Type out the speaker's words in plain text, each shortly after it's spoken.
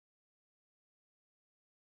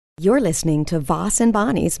You're listening to Voss and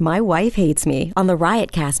Bonnie's My Wife Hates Me on the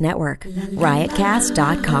Riotcast Network.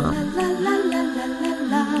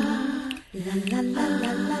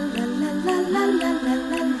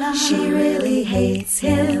 Riotcast.com. She really hates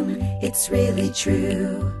him, it's really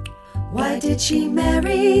true. Why did she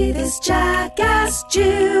marry this jackass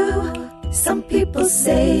Jew? Some people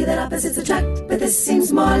say that opposites attract, but this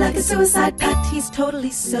seems more like a suicide pact. He's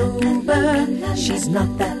totally sober, she's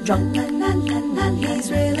not that drunk.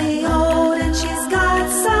 He's really old and she's got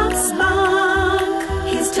some spunk.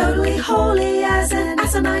 He's totally holy as an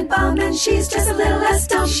asinine bomb, and she's just a little less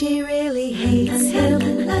dumb. She really hates him,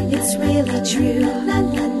 it's really true.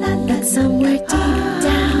 But somewhere deep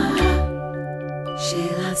down, she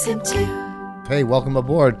loves him too. Hey, welcome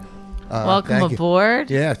aboard. Welcome aboard.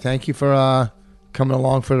 Yeah, thank you for coming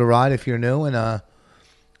along for the ride. If you're new, and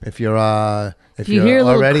if you hear a little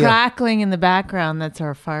already crackling in the background, that's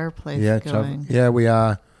our fireplace going.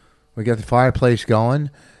 We got the fireplace going,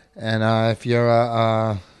 and if you're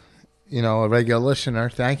a regular listener,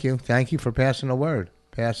 thank you for passing the word,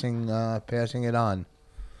 passing it on.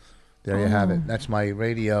 There you have it. That's my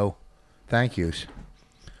radio thank yous.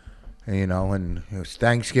 And it was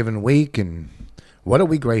Thanksgiving week, and what are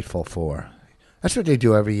we grateful for? That's what they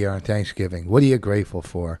do every year on Thanksgiving. What are you grateful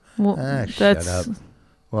for? Well, shut up.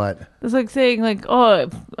 What? It's like saying,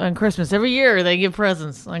 on Christmas. Every year they give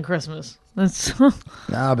presents on Christmas. That's crazy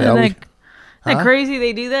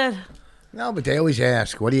they do that? No, but they always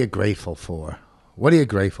ask, what are you grateful for? What are you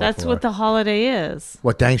grateful for? That's what the holiday is.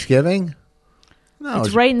 What, Thanksgiving? No.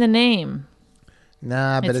 It's right in the name.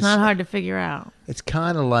 Nah, but it's not hard to figure out. It's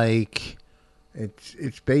kind of like...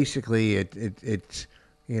 It's basically it's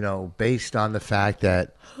based on the fact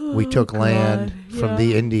that we took land from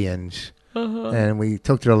the Indians, and we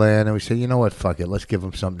took their land and we said, you know what, fuck it, let's give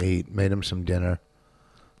them something to eat. Made them some dinner.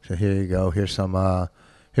 So here you go. Here's some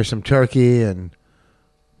turkey and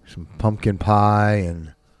some pumpkin pie,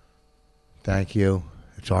 and thank you.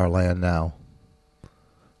 It's our land now,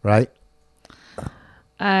 right?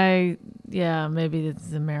 Maybe it's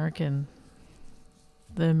the American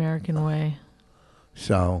way.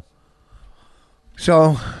 So,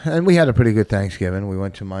 and we had a pretty good Thanksgiving. We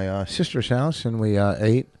went to my sister's house and we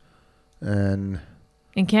ate. And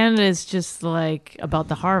in Canada, it's just like about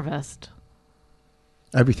the harvest.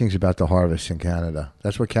 Everything's about the harvest in Canada.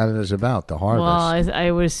 That's what Canada's about, the harvest. Well, I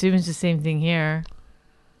would assume it's the same thing here.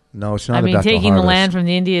 No, it's not about the harvest. Taking the land from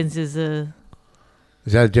the Indians is that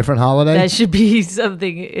a different holiday? That should be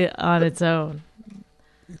something on its own.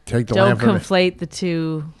 Don't conflate the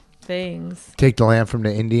two things. Take the land from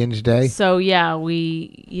the Indians Day. So we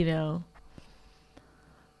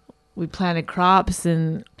planted crops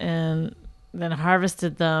and then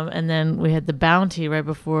harvested them, and then we had the bounty right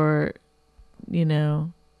before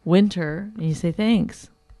winter, and you say thanks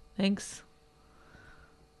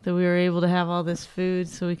that we were able to have all this food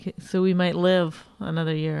so we might live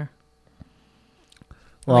another year.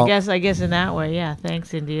 Well, I guess in that way, yeah.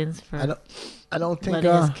 Thanks, Indians, for I don't think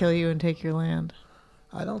letting us kill you and take your land.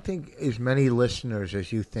 I don't think as many listeners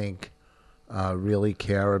as you think really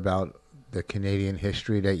care about the Canadian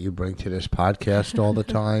history that you bring to this podcast all the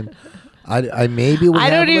time. I maybe we I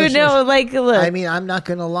don't even know. Look. I mean, I'm not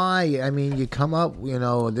gonna lie. I mean, you come up,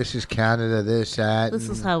 this is Canada, this, that. This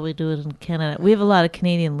is how we do it in Canada. We have a lot of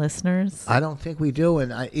Canadian listeners. I don't think we do,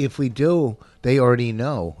 and if we do, they already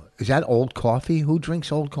know. Is that old coffee? Who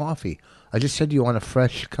drinks old coffee? I just said you want a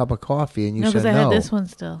fresh cup of coffee, and you said no. No, because I had this one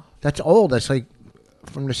still. That's old. That's like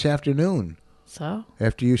from this afternoon. So?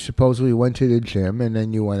 After you supposedly went to the gym, and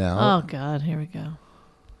then you went out. Oh, God. Here we go.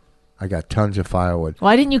 I got tons of firewood.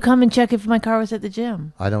 Why didn't you come and check if my car was at the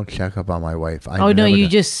gym? I don't check up on my wife. You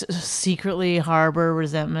just secretly harbor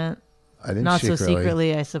resentment? I didn't Not so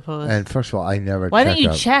secretly, I suppose. And first of all, I never Why don't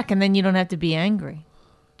you check, and then you don't have to be angry?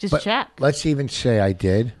 Just check. Let's even say I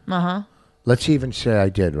did. Uh-huh. Let's even say I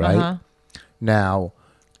did, right? Uh-huh. Now,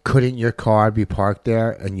 couldn't your car be parked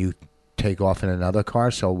there and you take off in another car?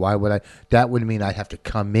 So why would I? That would mean I'd have to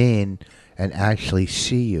come in and actually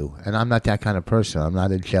see you. And I'm not that kind of person. I'm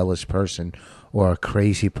not a jealous person or a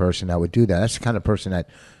crazy person that would do that. That's the kind of person that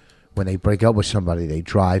when they break up with somebody, they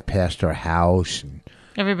drive past their house. And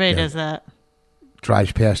everybody does that.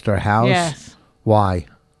 Drives past their house? Yes. Why?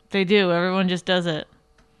 They do. Everyone just does it.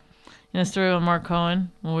 The story with Mark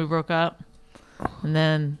Cohen when we broke up. And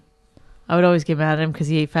then I would always get mad at him because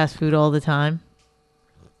he ate fast food all the time.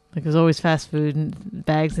 Like, there's always fast food and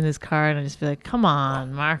bags in his car. And I'd just be like, come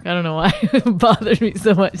on, Mark. I don't know why it bothered me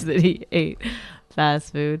so much that he ate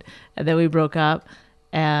fast food. And then we broke up.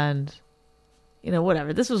 And,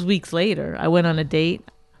 whatever. This was weeks later. I went on a date.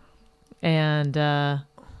 And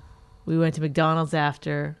we went to McDonald's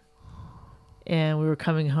after. and we were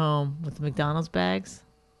coming home with the McDonald's bags.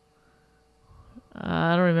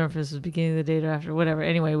 I don't remember if this was beginning of the date or after, whatever.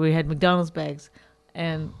 Anyway, we had McDonald's bags,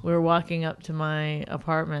 and we were walking up to my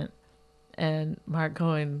apartment, and Mark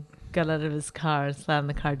Cohen got out of his car and slammed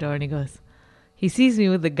the car door, and he sees me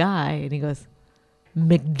with the guy, and he goes,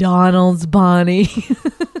 McDonald's, Bonnie.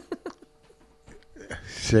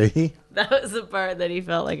 See? That was the part that he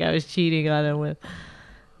felt like I was cheating on him with.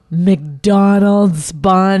 McDonald's,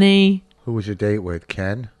 Bonnie. Who was your date with?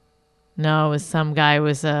 Ken? No, it was some guy.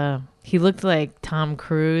 He looked like Tom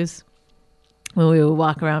Cruise. When we would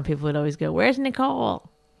walk around, people would always go, "Where's Nicole?"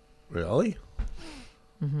 Really?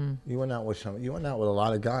 Mm-hmm. You went out with a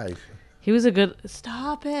lot of guys. He was a good.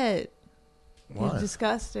 Stop it! What? He's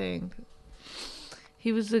disgusting.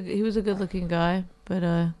 He was a good-looking guy, but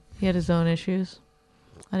he had his own issues.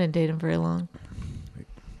 I didn't date him very long.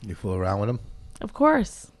 You fool around with him? Of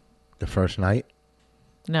course. The first night?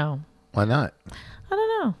 No. Why not? I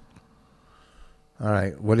don't know. All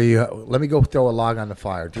right. What do you? Let me go throw a log on the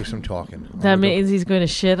fire. Do some talking. That means he's going to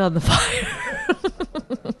shit on the fire.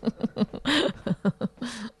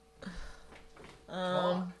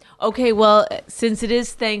 Okay, well, since it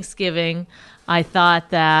is Thanksgiving, I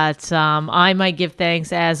thought that I might give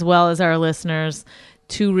thanks, as well as our listeners,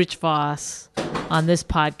 to Rich Voss on this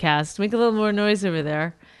podcast. Make a little more noise over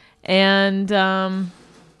there. And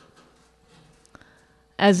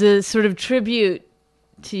as a sort of tribute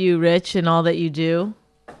to you, Rich, and all that you do,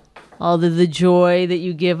 all the joy that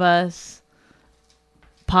you give us,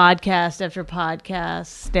 podcast after podcast,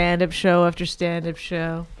 stand-up show after stand-up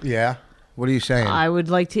show. Yeah. What are you saying? I would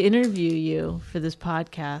like to interview you for this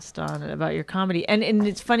podcast about your comedy. And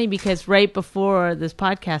it's funny because right before this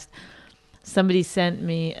podcast, somebody sent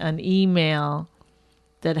me an email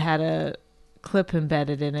that had a clip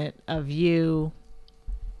embedded in it of you.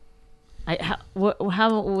 How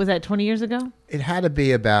was that, 20 years ago? It had to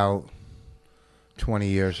be about 20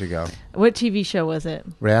 years ago. What TV show was it?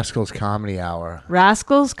 Rascals Comedy Hour.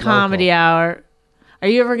 Rascals Comedy Hour. Are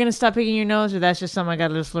you ever going to stop picking your nose, or that's just something I got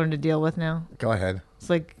to just learn to deal with now? Go ahead. It's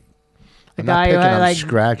like I'm not picking, I'm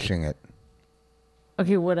scratching it.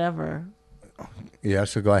 Okay, whatever. Yeah,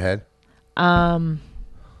 so go ahead.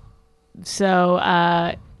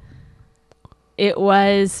 So it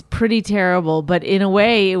was pretty terrible, but in a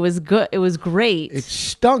way it was good. It was great. It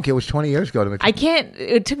stunk. It was 20 years ago to me.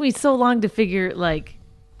 It took me so long to figure, like,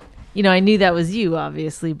 I knew that was you,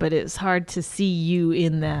 obviously, but it's hard to see you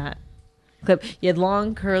in that clip. You had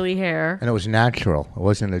long curly hair. And it was natural. It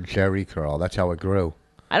wasn't a Jerry curl. That's how it grew.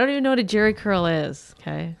 I don't even know what a Jerry curl is.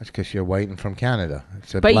 Okay. That's because you're white and from Canada.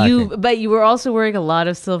 It's a but black you, thing. but you were also wearing a lot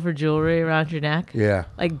of silver jewelry around your neck. Yeah.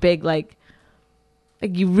 Like big, like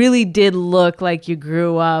you really did look like you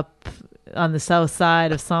grew up on the south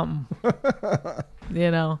side of something.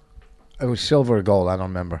 It was silver or gold. I don't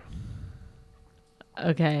remember.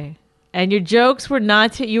 Okay. And your jokes were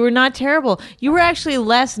you were not terrible. You were actually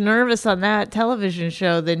less nervous on that television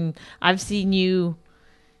show than I've seen you.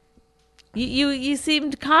 You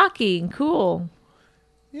seemed cocky and cool.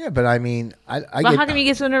 Yeah, but I mean, But how come you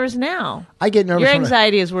get so nervous now? I get nervous. Your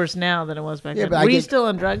anxiety is worse now than it was back then. Were you still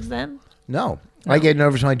on drugs then? No. I get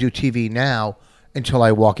nervous when I do TV now until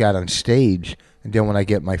I walk out on stage. And then when I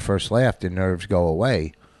get my first laugh, the nerves go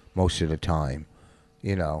away most of the time,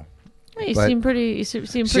 Well, you seem pretty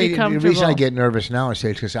comfortable. The reason I get nervous now on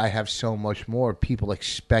stage is because I have so much more. People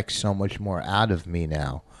expect so much more out of me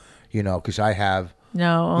now, because I have.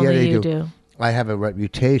 No, only you do. I have a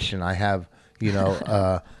reputation. I have, what's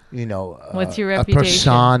your reputation? A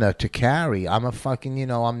persona to carry. I'm a fucking,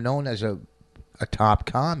 I'm known as a top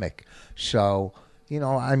comic. So,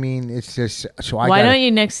 I mean, it's just so. Why don't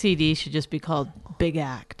your next CD should just be called Big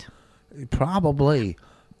Act? Probably,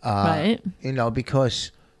 right?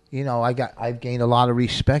 Because I've gained a lot of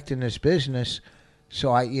respect in this business.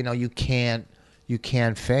 So you can't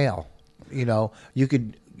fail. You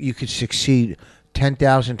could succeed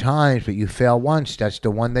 10,000 times, but you fail once. That's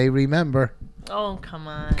the one they remember. Oh, come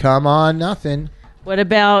on. Come on, nothing. What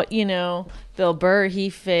about, Bill Burr? He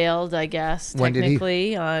failed, I guess, When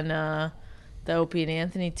technically, on the Opie and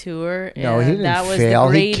Anthony tour. And no, he didn't that was fail.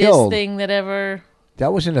 the greatest He killed. thing that ever...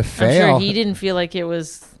 That wasn't a fail. I'm sure he didn't feel like it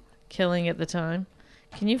was killing at the time.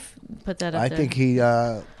 Can you put that up there? I think he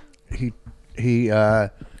Why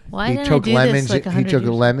didn't took I do lemons. This like He took 100 years?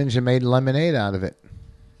 lemons and made lemonade out of it.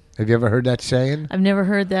 Have you ever heard that saying? I've never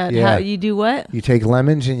heard that. Yeah. How you do what? You take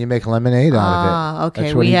lemons and you make lemonade out of it. Ah, okay.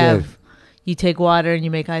 That's what he did. You take water and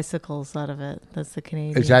you make icicles out of it. That's the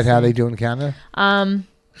Canadian. Is that how saying. they do in Canada?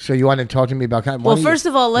 So you want to talk to me about Canada? Well, first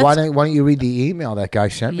of all, why don't you read the email that guy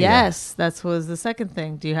sent me? Yes, that was the second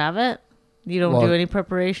thing. Do you have it? You don't Well- do any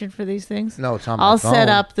preparation for these things? No, it's on my I'll phone. set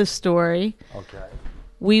up the story. Okay.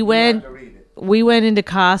 We went into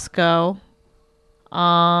Costco.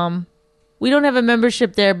 We don't have a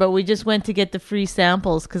membership there, but we just went to get the free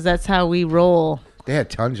samples because that's how we roll. They had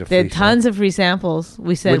tons of They free had tons of free samples.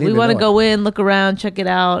 We said Wouldn't we even want to know go in, look around, check it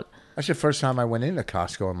out. That's the first time I went into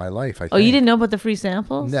Costco in my life, I think. Oh, you didn't know about the free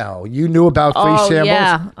samples? No, you knew about free Oh, samples?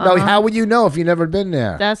 yeah, No, uh-huh. how would you know if you never been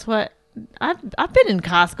there? That's what I've been in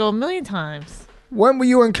Costco a million times. When were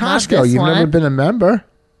you in Not Costco? this You've never one. been a member?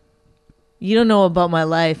 You don't know about my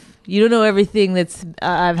life. You don't know everything that's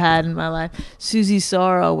I've had in my life. Susie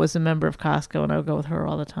Sorrow was a member of Costco, and I would go with her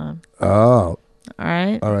all the time. Oh, All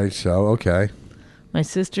right. all right. So, okay. My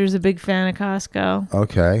sister's a big fan of Costco.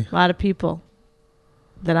 Okay. A lot of people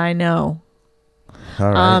that I know.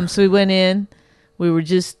 All right. So we went in. We were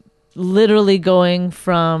just literally going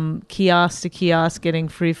from kiosk to kiosk getting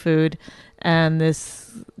free food. And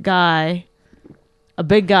this guy, a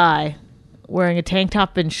big guy, wearing a tank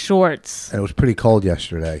top and shorts. And it was pretty cold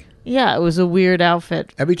yesterday. Yeah, it was a weird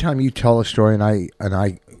outfit. Every time you tell a story and I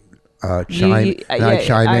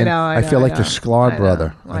chime in, I I feel know, like the Sklar I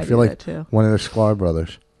brother. know. I I feel do like that too. one of the Sklar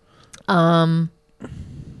brothers.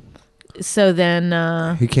 So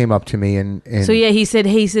then, He came up to me and so yeah, he said,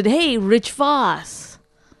 "Hey, Rich Voss,"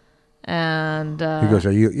 and he goes,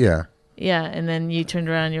 "Are you?" Yeah. yeah, and then you turned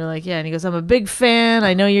around and you're like, yeah, and he goes, "I'm a big fan.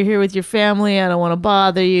 I know you're here with your family. I don't want to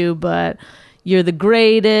bother you, but you're the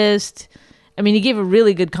greatest." I mean, he gave a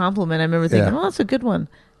really good compliment. I remember thinking, Yeah. "Oh, that's a good one."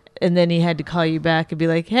 And then he had to call you back and be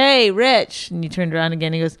like, "Hey, Rich," and you turned around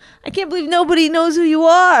again. He goes, "I can't believe nobody knows who you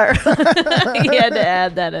are." He had to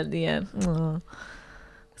add that at the end. Oh,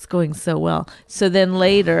 it's going so well. So then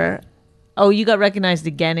later, oh, you got recognized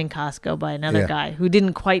again in Costco by another Yeah. guy who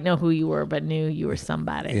didn't quite know who you were, but knew you were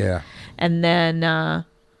somebody. Yeah. And then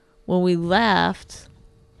when we left,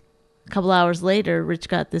 a couple hours later, Rich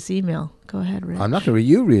got this email. Go ahead, Rich. I'm not going to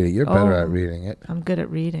you read it. You're better Oh. at reading it. I'm good at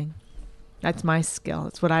reading. That's my skill.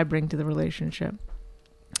 It's what I bring to the relationship.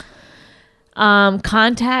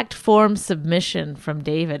 Contact form submission from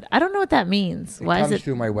David. I don't know what that means. It Why comes is it?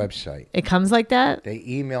 through my website. It comes like that? They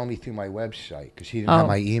email me through my website because he didn't Oh. have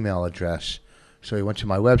my email address. So he went to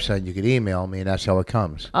my website and you could email me and that's how it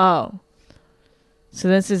comes. Oh. So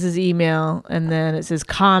this is his email, and then it says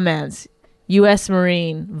comments. U.S.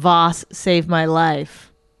 Marine, Voss saved my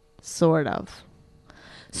life. Sort of.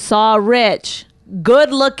 Saw Rich,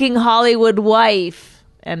 good-looking Hollywood wife,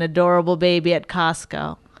 and adorable baby at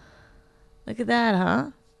Costco. Look at that,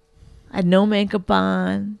 huh? I had no makeup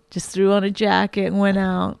on, just threw on a jacket and went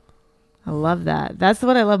out. I love that. That's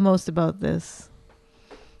what I love most about this.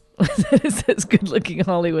 It says good-looking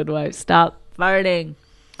Hollywood wife. Stop farting.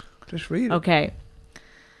 Just read it. Okay.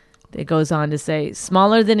 It goes on to say,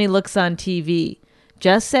 smaller than he looks on TV.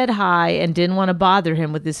 Just said hi and didn't want to bother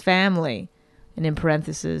him with his family. And in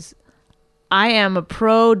parentheses, I am a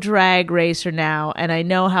pro drag racer now, and I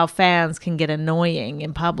know how fans can get annoying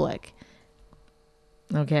in public.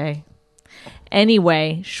 Okay.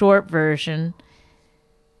 Anyway, short version.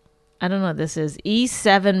 I don't know what this is.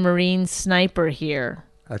 E7 Marine Sniper here.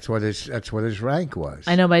 That's what his rank was.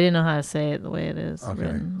 I know, but I didn't know how to say it the way it is Okay.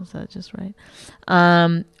 written. Was that just right?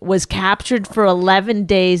 Was captured for 11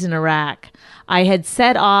 days in Iraq. I had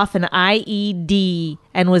set off an IED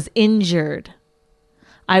and was injured.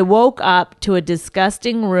 I woke up to a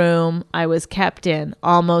disgusting room I was kept in,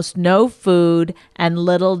 almost no food and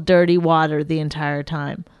little dirty water the entire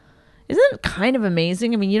time. Isn't it kind of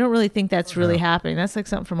amazing? I mean, you don't really think that's really happening. That's like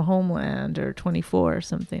something from Homeland or 24 or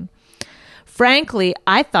something. Frankly,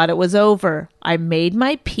 I thought it was over. I made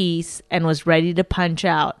my peace and was ready to punch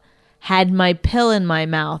out. Had my pill in my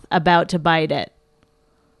mouth, about to bite it.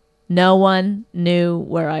 No one knew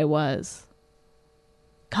where I was.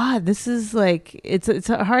 God, this is like, it's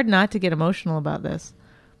hard not to get emotional about this.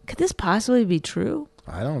 Could this possibly be true?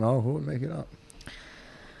 I don't know. Who would make it up?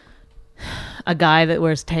 A guy that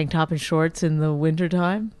wears tank top and shorts in the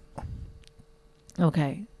wintertime?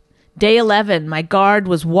 Okay. Day 11, my guard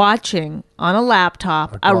was watching on a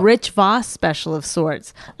laptop a Rich Voss special of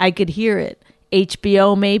sorts. I could hear it.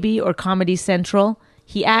 HBO maybe, or Comedy Central.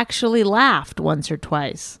 He actually laughed once or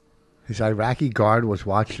twice. His Iraqi guard was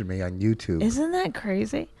watching me on YouTube. Isn't that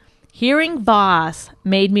crazy? Hearing Voss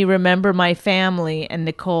made me remember my family and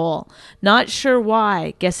Nicole. Not sure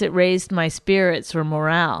why. Guess it raised my spirits or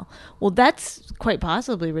morale. Well, that's quite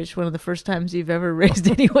possibly, Rich, one of the first times you've ever raised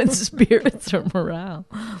anyone's spirits or morale.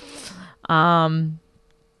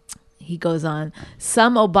 He goes on.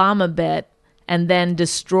 Some Obama bit and then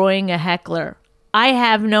destroying a heckler. I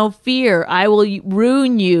have no fear. I will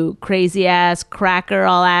ruin you, crazy ass cracker,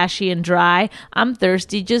 all ashy and dry. I'm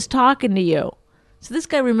thirsty just talking to you. So this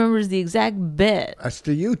guy remembers the exact bit. That's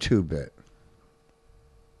the YouTube bit.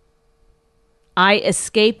 I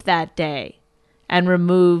escaped that day and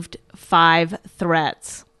removed 5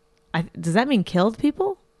 threats. Does that mean killed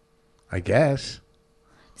people? I guess.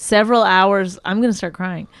 Several hours, I'm going to start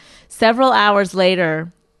crying. Several hours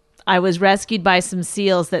later, I was rescued by some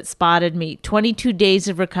SEALs that spotted me. 22 days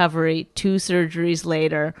of recovery, 2 surgeries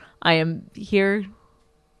later. I am here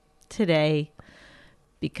today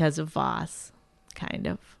because of Voss, kind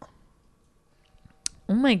of.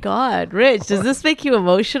 Oh my God, Rich, does this make you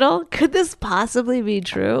emotional? Could this possibly be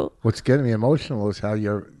true? What's getting me emotional is how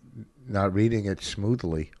you're not reading it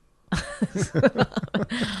smoothly.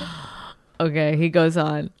 Okay, he goes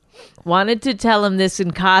on. Wanted to tell him this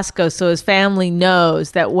in Costco so his family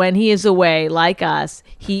knows that when he is away, like us,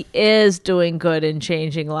 he is doing good and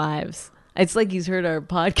changing lives. It's like he's heard our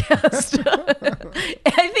podcast.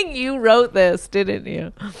 I think you wrote this, didn't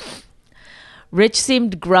you? Rich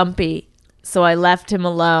seemed grumpy, so I left him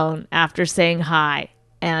alone after saying hi,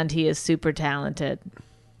 and he is super talented.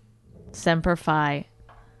 Semper Fi,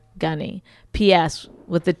 Gunny. P.S.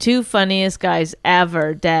 With the 2 funniest guys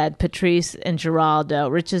ever dead, Patrice and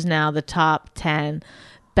Geraldo, Rich is now the top 10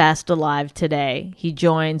 best alive today. He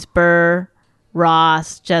joins Burr,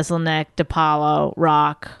 Ross, Jeselnik, DePaulo,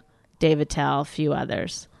 Rock, David Tell, a few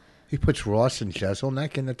others. He puts Ross and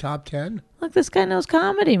Jeselnik in the top 10? Look, this guy knows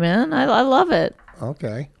comedy, man. I love it.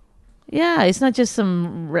 Okay. Yeah, it's not just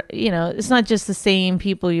it's not just the same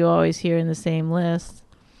people you always hear in the same list.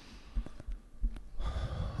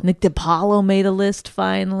 Nick DiPaolo made a list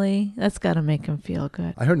finally. That's got to make him feel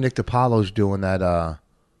good. I heard Nick DiPaolo's doing that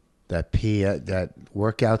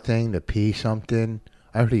workout thing, the P something.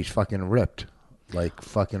 I heard he's fucking ripped. Like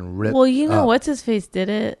fucking ripped. Well, you know, what's his face did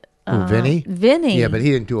it? Who, Vinny? Vinny. Yeah, but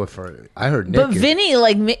he didn't do it for... I heard Nick... But Vinny,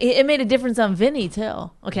 it made a difference on Vinny,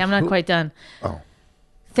 too. Okay, I'm not quite done. Oh.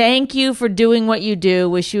 Thank you for doing what you do.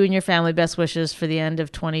 Wish you and your family best wishes for the end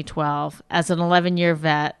of 2012. As an 11-year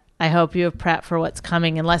vet, I hope you have prepped for what's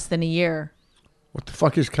coming in less than a year. What the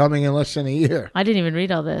fuck is coming in less than a year? I didn't even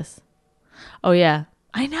read all this. Oh, yeah.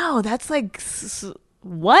 I know. That's like...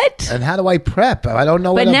 What? And how do I prep? I don't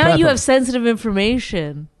know but what I'm now you prepping. have sensitive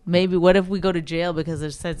information. Maybe what if we go to jail because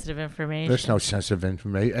there's sensitive information? There's no sensitive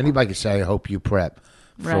information. Anybody can say, I hope you prep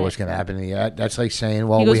for Right. what's going to happen in a year. That's like saying,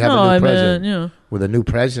 well, He goes, we have "No, a I new meant, president. yeah." With a new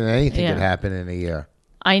president, anything Yeah. can happen in a year.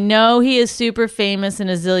 I know he is super famous and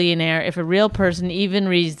a zillionaire. If a real person even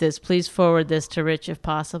reads this, please forward this to Rich if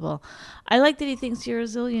possible. I like that he thinks you're a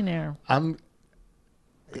zillionaire.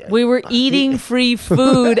 We were eating free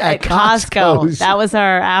food at Costco. Costco's. That was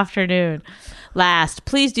our afternoon. Last,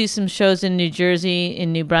 please do some shows in New Jersey,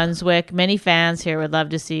 in New Brunswick. Many fans here would love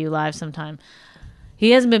to see you live sometime.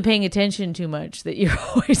 He hasn't been paying attention too much that you're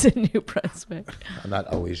always in New Brunswick. I'm not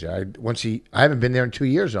always there. I haven't been there in 2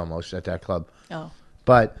 years almost at that club. Oh.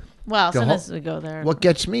 But Well, the sometimes we go there. what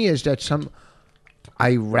gets me is that some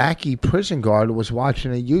Iraqi prison guard was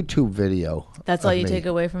watching a YouTube video. That's all of you me. take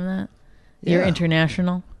away from that? You're Yeah.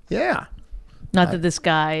 international? Yeah. Not that this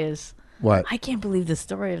guy is... What? I can't believe the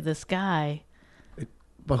story of this guy.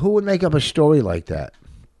 But who would make up a story like that?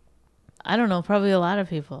 I don't know. Probably a lot of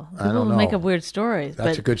people. I People don't would make know. up weird stories. That's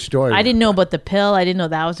but a good story. I didn't know about the pill. I didn't know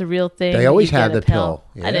that was a real thing. They always You get have a the pill.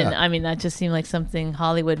 I didn't. Yeah. I mean, that just seemed like something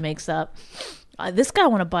Hollywood makes up. This guy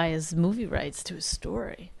want to buy his movie rights to his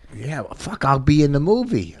story. Yeah, well, fuck, I'll be in the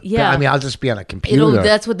movie. Yeah. I mean, I'll just be on a computer.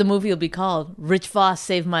 That's what the movie will be called. Rich Voss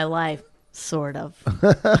Saved My Life, sort of.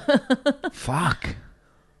 Fuck.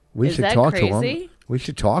 We Is should that talk to crazy? him. We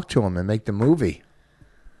should talk to him and make the movie.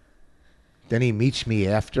 Then he meets me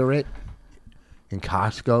after it in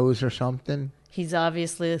Costco's or something. He's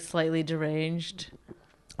obviously slightly deranged.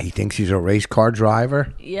 He thinks he's a race car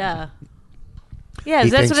driver. Yeah. Yeah, He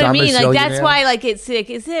that's thinks what I I'm a mean. Like that's zillionaire? why like it's sick.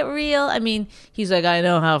 Is it real? I mean, he's like, I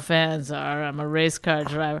know how fans are. I'm a race car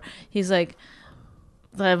driver. He's like,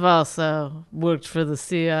 I've also worked for the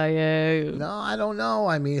CIA. No, I don't know.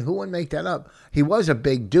 I mean, who would make that up? He was a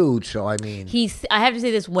big dude, so I mean... I have to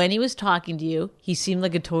say this, when he was talking to you, he seemed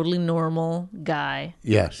like a totally normal guy,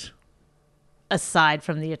 Yes. aside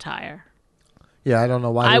from the attire. Yeah, I don't know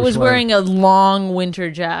why he I was wearing a long winter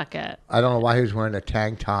jacket. I don't know why he was wearing a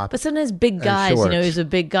tank top. But sometimes big And guys, shorts. he's a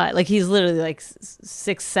big guy. Like he's literally like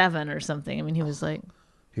 6'7" or something. I mean, he was like...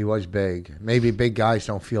 He was big. Maybe big guys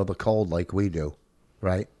don't feel the cold like we do,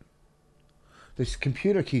 right? This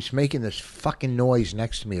computer keeps making this fucking noise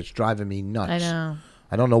next to me. It's driving me nuts. I know.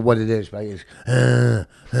 I don't know what it is, but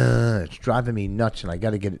it's driving me nuts, and I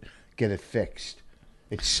got to get it fixed.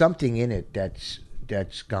 It's something in it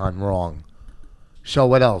that's gone wrong. So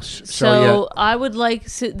what else? So I would like.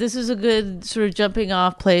 So this is a good sort of jumping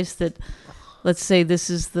off place. That let's say this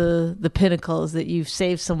is the pinnacle is that you've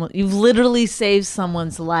saved someone. You've literally saved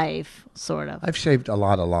someone's life, sort of. I've saved a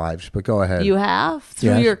lot of lives, but go ahead. You have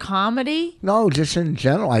through Yes. your comedy. No, just in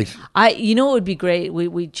general. You know what would be great?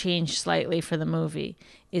 We changed slightly for the movie.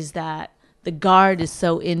 Is that the guard is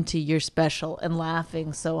so into your special and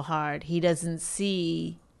laughing so hard, he doesn't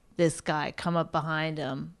see this guy come up behind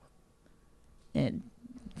him and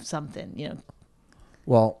something,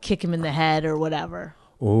 Well, kick him in the head or whatever.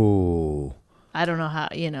 ooh. I don't know how,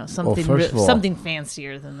 something first of all- something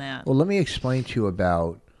fancier than that. Well, let me explain to you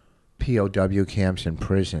about POW camps and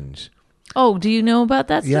prisons. Oh, do you know about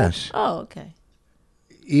that stuff? Yes. Oh, okay.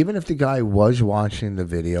 Even if the guy was watching the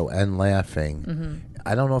video and laughing, Mm-hmm.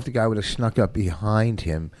 I don't know if the guy would have snuck up behind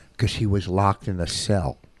him because he was locked in a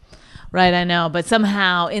cell. Right, I know. But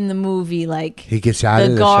somehow in the movie, like, He gets out of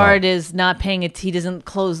the the guard cell. is not paying it. He doesn't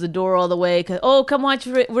close the door all the way. Oh, come watch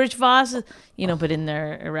Rich Voss. But in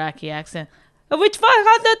their Iraqi accent. Rich Voss.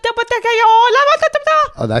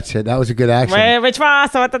 Oh, that's it. That was a good accent. Rich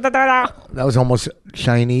Voss. That was almost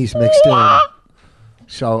Chinese mixed in.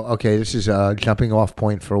 So, okay, this is a jumping off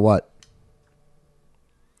point for what?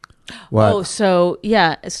 What? Oh, so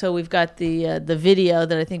yeah. So we've got the video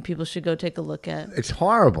that I think people should go take a look at. It's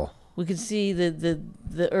horrible. We can see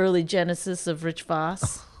the early genesis of Rich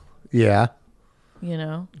Voss. Yeah.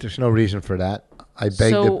 There's no reason for that. I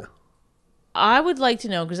beg So to... I would like to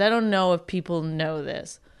know, because I don't know if people know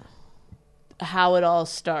this, how it all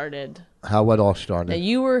started. How it all started. Now,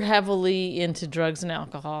 you were heavily into drugs and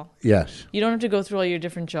alcohol. Yes. You don't have to go through all your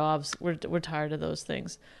different jobs. We're tired of those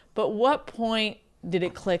things. But what point did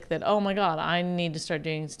it click that, oh my God, I need to start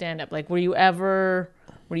doing stand-up? Like, were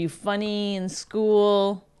you funny in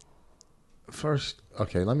school? First,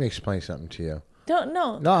 okay, let me explain something to you. No,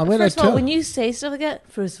 I'm gonna First of all, tell- when you say stuff like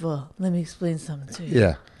that, first of all, let me explain something to you.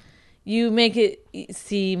 Yeah. You make it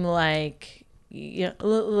seem like,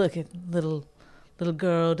 look at little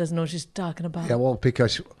girl doesn't know what she's talking about. Yeah, well,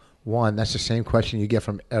 because, one, that's the same question you get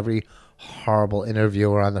from every horrible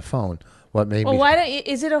interviewer on the phone. What made Well, me... why don't?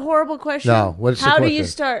 Is it a horrible question? No, what's the How do you question?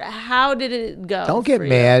 start? How did it go? Don't get for you?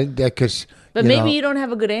 mad because... But maybe you don't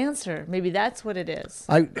have a good answer. Maybe that's what it is.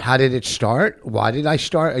 How did it start? Why did I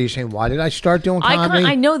start? Are you saying, why did I start doing comedy?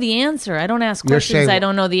 I know the answer. I don't ask You're questions saying- I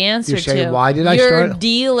don't know the answer you're saying, to. why did I Your start?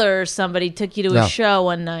 dealer or somebody took you to No. a show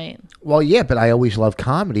one night. Well, yeah, but I always loved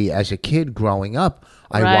comedy. As a kid growing up,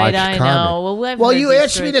 I Right, watched I comedy. know. Well, I've you heard these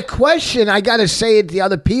asked me stories. the question. I got to say it. The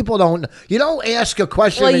other people don't. You don't ask a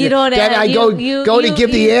question. Well, and you don't Then ask- I you- go to you-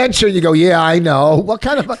 give the you- answer. You go, yeah, I know. What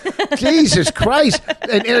kind of Jesus Christ?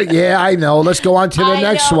 Yeah, I know. Let's go on to the I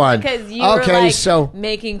next know, one. because you Okay, were like so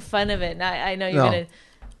making fun of it. And I know you're No.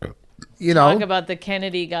 gonna you know. talk about the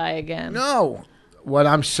Kennedy guy again. No, what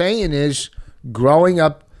I'm saying is, growing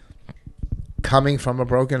up, coming from a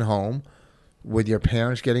broken home, with your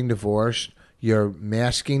parents getting divorced, you're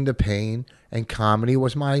masking the pain, and comedy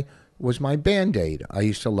was my Band-Aid. I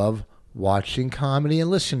used to love watching comedy and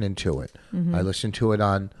listening to it. Mm-hmm. I listened to it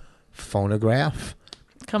on phonograph,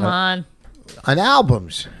 Come on. on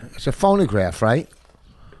albums. It's a phonograph, right?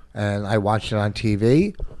 And I watched it on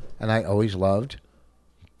TV, and I always loved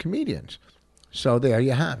comedians. So there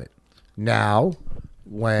you have it. Now,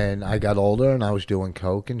 when I got older and I was doing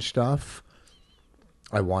coke and stuff,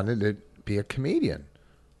 I wanted to be a comedian.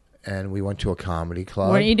 And we went to a comedy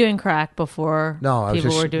club. Weren't you doing crack before No, I was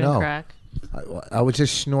people just- were doing no. crack? I was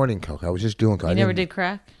just snorting coke. I was just doing coke. You I never didn't- did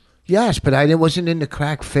crack? Yes, but I wasn't in the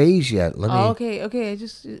crack phase yet. Let me. Oh, okay.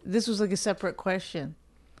 This was like a separate question.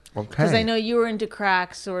 Okay. Because I know you were into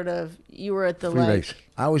crack, sort of. You were at the Freebase.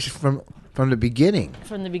 I was from the beginning.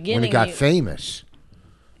 from the beginning. When it got you- famous.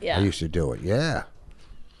 Yeah. I used to do it, yeah.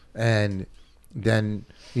 And then,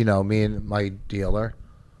 me and my dealer,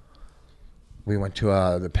 we went to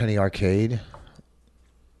the Penny Arcade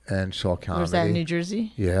and saw comedy. Was that in New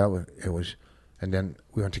Jersey? Yeah, it was. And then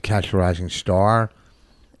we went to Catch a Rising Star.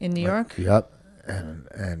 In New York? Yep.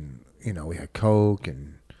 And we had Coke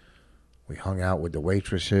and we hung out with the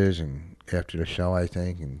waitresses and after the show, I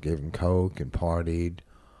think, and gave them Coke and partied.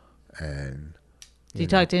 And Did you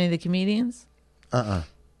talk to any of the comedians? uh-uh.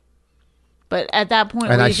 But at that point,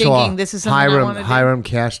 And were I you saw thinking this is something I want to do? Hiram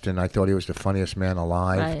Caston. I thought he was the funniest man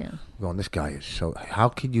alive. Right. I'm going, this guy is so. How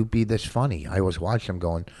could you be this funny? I was watching him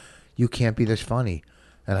going, you can't be this funny.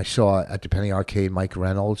 And I saw at the Penny Arcade Mike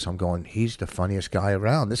Reynolds. I'm going, he's the funniest guy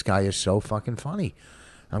around. This guy is so fucking funny.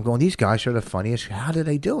 I'm going, these guys are the funniest. How do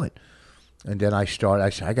they do it? And then I said,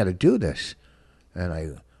 I got to do this. And I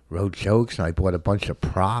wrote jokes and I bought a bunch of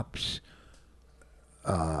props.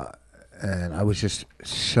 and I was just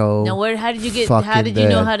so. Now, how did you get? fucking How did you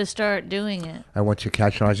know bad. how to start doing it? I went to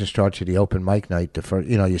Catch Rising Star to the open mic night. The first,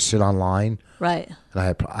 you sit online, Right.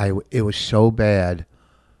 and it was so bad.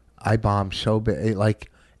 I bombed so bad.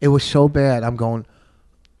 It was so bad. I'm going.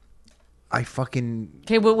 I fucking.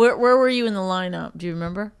 Okay, but where were you in the lineup? Do you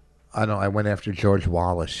remember? I don't know. I went after George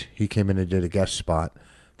Wallace. He came in and did a guest spot.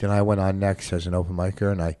 Then I went on next as an open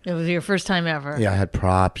micer, and It was your first time ever. I had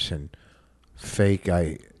props and fake.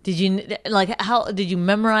 Did you how did you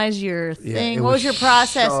memorize your thing? it What was your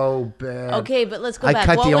process? So bad. Okay, but let's go I back.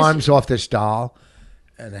 cut What the was- arms off this doll,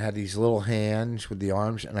 and I had these little hands with the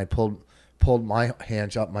arms, and I pulled my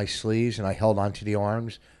hands up my sleeves, and I held onto the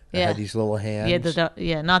arms. I Yeah. had these little hands.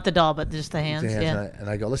 Yeah, not the doll, but just the hands. the hands, Yeah, and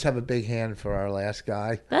I go, let's have a big hand for our last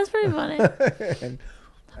guy. that's pretty funny. And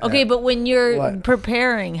Okay, but when you're What?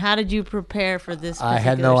 preparing, how did you prepare for this? I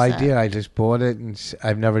had no particular set? idea. I just bought it, and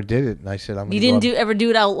I've never did it. And I said, I'm. You gonna didn't go up- ever do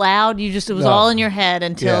it out loud. It was No. all in your head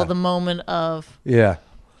until Yeah. the moment of. Yeah.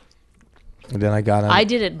 And then I got on. I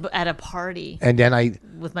did it at a party And then I.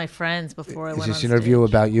 with my friends before I Is went this on interview stage.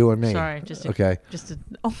 about you or me? Sorry, just okay.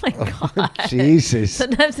 Oh my god, Jesus.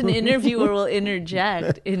 Sometimes an interviewer will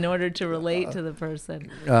interject in order to relate to the person.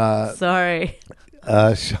 Sorry.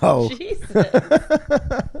 So Jesus.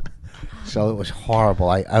 so it was horrible.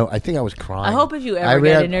 I think I was crying. I hope if you I ever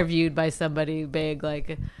get read- interviewed by somebody big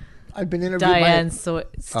like I've been interviewed Diane, by. so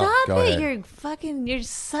stop go it! ahead. You're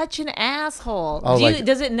such an asshole. Oh,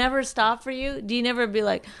 Does it never stop for you? Do you never be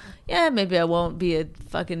like, yeah, maybe I won't be a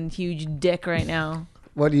fucking huge dick right now?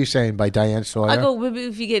 What are you saying by Diane Sawyer? I go, maybe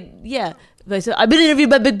if you get, yeah. If I say, I've been interviewed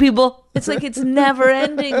by big people. It's like it's never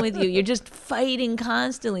ending with you. You're just fighting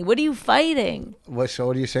constantly. What are you fighting? So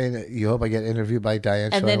what are you saying? That you hope I get interviewed by Diane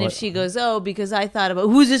And Sawyer? then if What- she goes, oh, because I thought about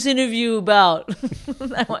who's this interview about?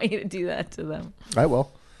 I want you to do that to them. I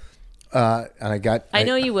will. And I got. I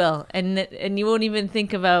know you will, and you won't even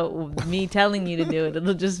think about me telling you to do it.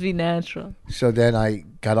 It'll just be natural. So then I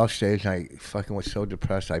got off stage and I fucking was so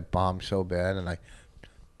depressed. I bombed so bad, and I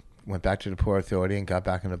went back to the Port Authority and got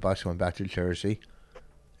back on the bus and went back to Jersey.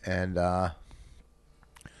 And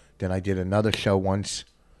then I did another show once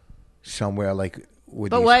somewhere like with.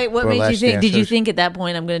 But these why? What made you burlesque think? Did you dancers. think at that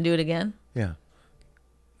point I'm going to do it again? Yeah.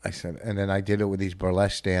 I said, and then I did it with these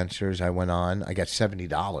burlesque dancers. I went on. I got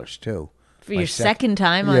 $70 too. For My your second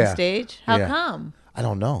time on Yeah. stage? How Yeah. come? I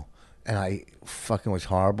don't know. And I fucking was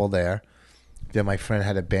horrible there. Then my friend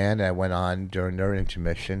had a band. And I went on during their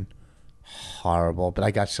intermission. Horrible, but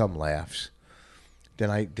I got some laughs.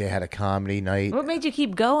 Then they had a comedy night. What made you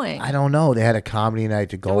keep going? I don't know. They had a comedy night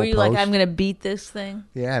to go. Were you like, I'm going to beat this thing?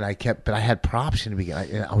 Yeah, and but I had props in the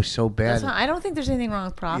beginning. I was so bad. I don't think there's anything wrong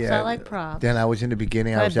with props. I like props. Then I was in the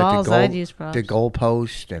beginning. If I I had was at balls, the goal, I'd use props. the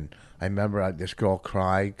goalpost, and I remember this girl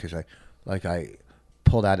cried because I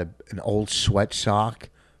pulled out an old sweat sock,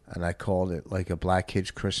 and I called it like a black kid's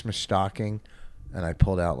Christmas stocking, and I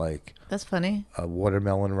pulled out like That's funny. a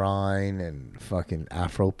watermelon rind and fucking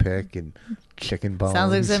Afro pick and chicken bones.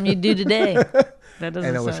 Sounds like something you do today. That doesn't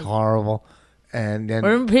and it was sound- horrible. And then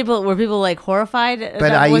Were people like horrified?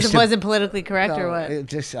 But I used to- wasn't politically correct or No, what? it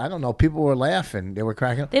just I don't know. People were laughing. They were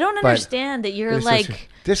cracking up. They don't But understand that you're this was- like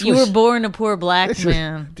this you was- were born a poor black This was,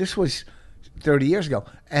 man. this was 30 years ago.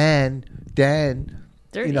 And then,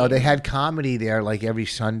 30 they years. had comedy there like every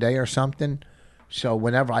Sunday or something. So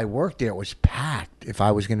whenever I worked there, it was packed if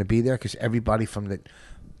I was going to be there because everybody from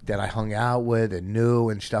that I hung out with and knew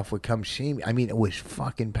and stuff would come see me. I mean, it was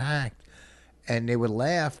fucking packed. And they would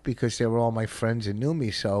laugh because they were all my friends and knew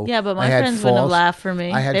me. So Yeah, but my I had friends wouldn't have false- laughed for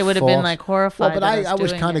me. I had They would have been false- like horrified. Well, but that I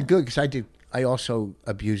was doing kind it. of good because I also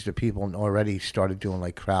abused the people and already started doing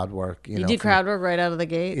like crowd work. You know, did for- crowd work right out of the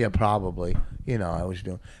gate. Yeah, probably. I was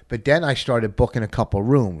doing. But then I started booking a couple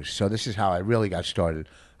rooms. So this is how I really got started.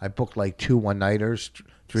 I booked like 2 one-nighters,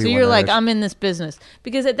 3 So you're like, one-nighters. I'm in this business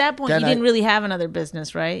because at that point Then you I- didn't really have another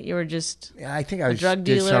business, right? You were just Yeah, I think I drug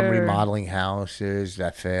did some dealer? remodeling houses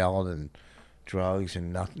that failed and drugs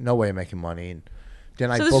and no way of making money. And then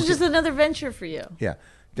I so. This booked. was just another venture for you. yeah.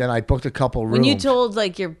 Then I booked a couple rooms. When you told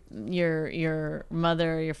like your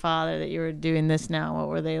mother or your father that you were doing this now, what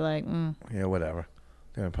were they like? Yeah, whatever.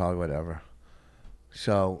 They were probably whatever.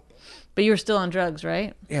 So But you were still on drugs,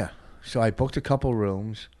 right? yeah. So I booked a couple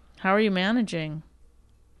rooms. How are you managing?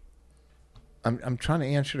 I'm trying to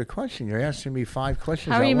answer the question. You're asking me 5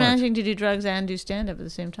 questions. How are at you once. managing to do drugs and do stand up at the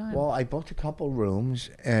same time? Well, I booked a couple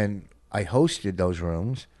rooms and I hosted those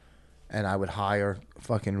rooms, and I would hire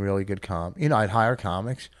fucking really good I'd hire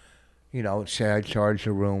comics. Say I'd charge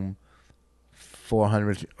a room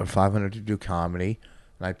 $400 or $500 to do comedy,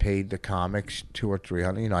 and I paid the comics $200 or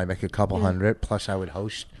 $300. I make a couple hundred. Plus, I would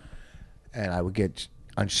host, and I would get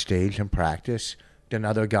on stage and practice than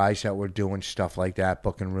other guys that were doing stuff like that,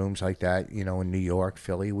 booking rooms like that. In New York,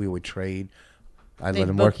 Philly, we would trade. I'd let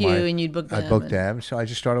them book work you and you'd book them. I booked them, so I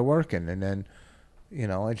just started working, and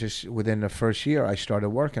then, I just within the first year I started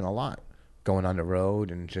working a lot, going on the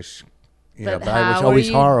road and just, but I was always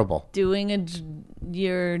horrible. Doing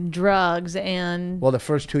your drugs and well, the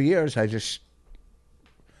first 2 years I just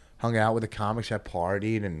hung out with the comics that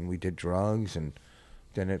partied, and we did drugs, and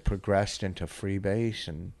then it progressed into freebase,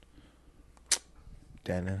 and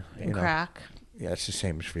then crack. Yeah, it's the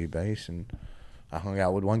same as freebase, and I hung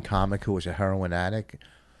out with one comic who was a heroin addict.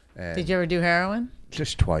 And did you ever do heroin?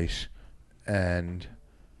 Just twice, and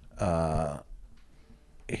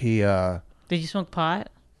he. Did you smoke pot?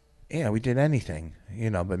 Yeah, we did anything,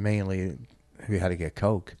 but mainly we had to get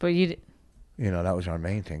coke. But you. That was our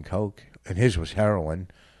main thing, coke, and his was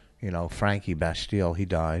heroin. Frankie Bastille, he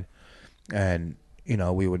died, and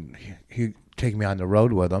he'd take me on the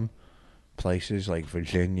road with him, places like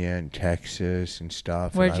Virginia and Texas and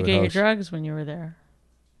stuff. Where'd you get your drugs when you were there?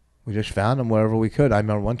 We just found them wherever we could. I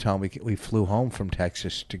remember one time we flew home from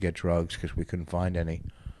Texas to get drugs because we couldn't find any.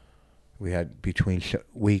 We had between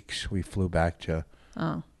weeks we flew back to,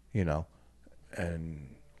 and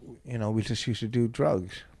we just used to do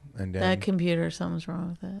drugs. And then, that computer, something's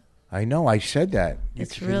wrong with it. I know. I said that.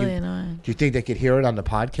 It's really annoying. Do you think they could hear it on the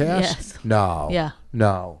podcast? Yes. No. Yeah.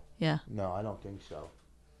 No. Yeah. No, I don't think so.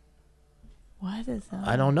 What is that?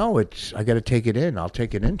 I don't know. I got to take it in. I'll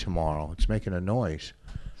take it in tomorrow. It's making a noise.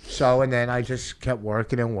 So, and then I just kept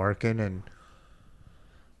working, and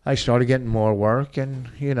I started getting more work, and,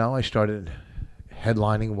 I started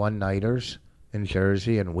headlining one-nighters in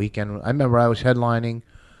Jersey and weekend. I remember I was headlining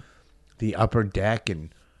the upper deck,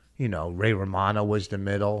 and, Ray Romano was the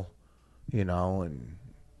middle, and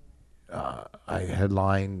I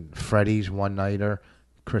headlined Freddie's one-nighter.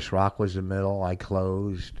 Chris Rock was the middle. I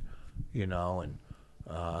closed, and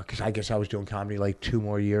because I guess I was doing comedy like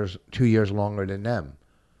 2 years longer than them,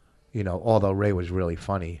 although Ray was really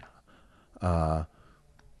funny.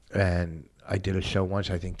 And I did a show once.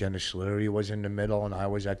 I think Dennis Leary was in the middle and I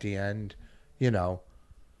was at the end,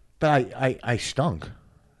 But I stunk,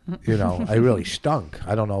 I really stunk.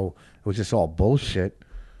 I don't know. It was just all bullshit.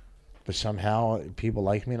 But somehow people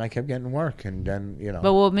liked me and I kept getting work. And then,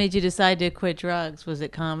 But what made you decide to quit drugs? Was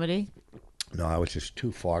it comedy? No, I was just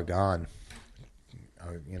too far gone.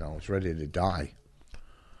 I was ready to die.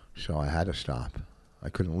 So I had to stop. I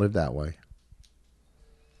couldn't live that way.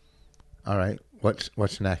 All right.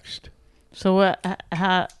 What's next? So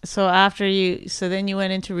then you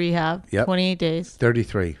went into rehab. Yep. 28 days.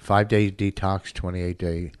 33. 5-day detox,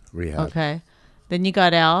 28-day rehab. Okay. Then you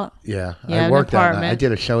got out. Yeah. You I worked that night. I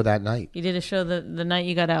did a show that night. You did a show the night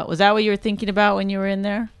you got out. Was that what you were thinking about when you were in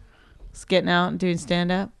there? Just getting out and doing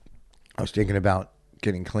stand-up? I was thinking about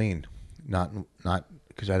getting clean, not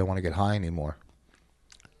because I don't want to get high anymore.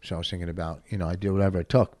 So I was thinking about, I did whatever it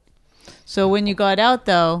took. So when you got out,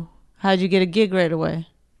 though, how'd you get a gig right away?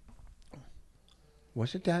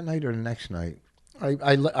 Was it that night or the next night?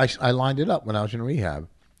 I lined it up when I was in rehab.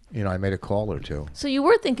 I made a call or two. So you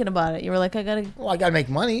were thinking about it. You were like, I got to make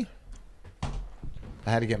money.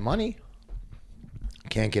 I had to get money.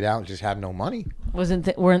 Can't get out and just have no money.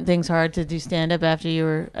 Weren't things hard to do stand-up after you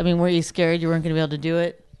were... I mean, were you scared you weren't going to be able to do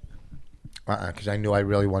it? Because I knew I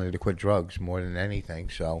really wanted to quit drugs more than anything,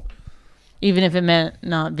 so... Even if it meant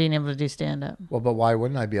not being able to do stand-up? Well, but why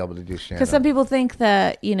wouldn't I be able to do stand-up? Because some people think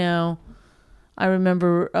that, I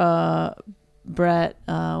remember Brett...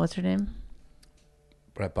 what's her name?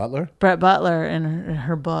 Brett Butler? Brett Butler, in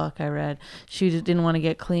her book I read, she didn't want to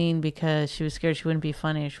get clean because she was scared she wouldn't be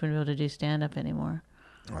funny or she wouldn't be able to do stand-up anymore.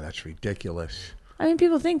 Oh, that's ridiculous. I mean,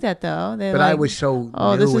 people think that though. But I was so.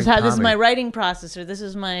 This is my writing process, or this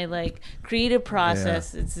is my creative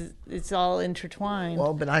process. Yeah. It's all intertwined.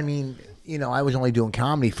 Well, but I mean, I was only doing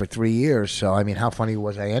comedy for 3 years, so I mean, how funny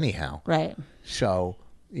was I anyhow? Right. So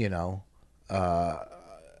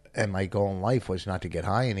and my goal in life was not to get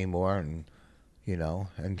high anymore, and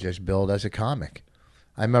and just build as a comic.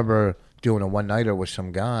 I remember doing a one-nighter with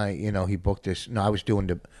some guy. He booked this. No, I was doing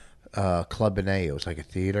the Club Benet. It was like a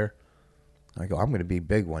theater. I go, I'm going to be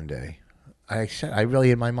big one day. I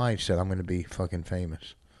really in my mind said I'm going to be fucking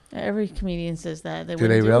famous. Every comedian says that. Do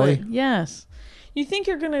they really? Yes. You think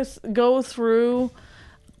you're going to go through,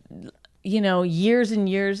 years and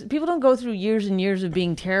years. People don't go through years and years of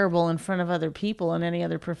being terrible in front of other people in any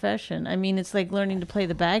other profession. I mean, it's like learning to play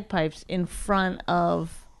the bagpipes in front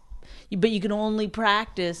of, but you can only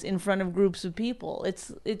practice in front of groups of people.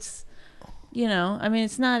 It's it's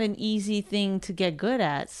not an easy thing to get good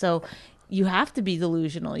at. So you have to be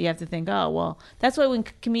delusional. You have to think, oh, well, that's why when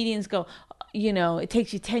comedians go, it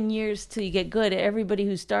takes you 10 years till you get good. Everybody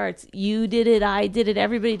who starts, you did it, I did it,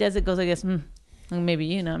 everybody does it, goes, I guess, maybe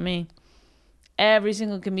you, not me. Every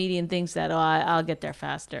single comedian thinks that, I'll get there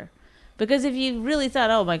faster. Because if you really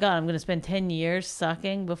thought, oh my God, I'm going to spend 10 years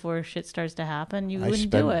sucking before shit starts to happen, you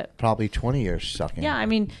wouldn't do it. Probably 20 years sucking. Yeah, I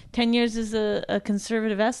mean, 10 years is a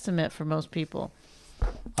conservative estimate for most people.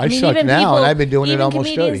 I suck now, people, and I've been doing it almost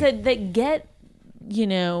 30. Even comedians that get,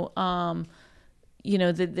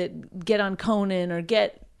 that get on Conan or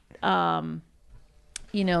get, some,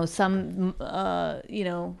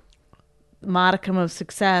 modicum of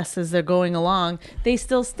success as they're going along, they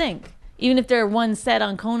still stink. Even if their one set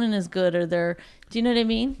on Conan is good, or do you know what I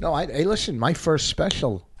mean? No, hey, listen, my first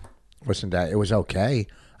special wasn't that. It was okay.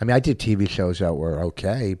 I mean, I did TV shows that were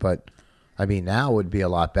okay, but I mean, now it would be a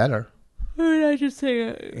lot better. I just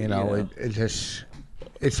say,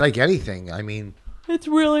 it's like anything. I mean, it's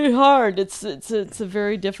really hard. It's a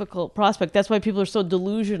very difficult prospect. That's why people are so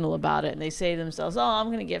delusional about it, and they say to themselves, "Oh, I'm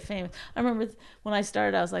going to get famous." I remember when I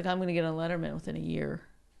started, I was like, "I'm going to get on Letterman within a year."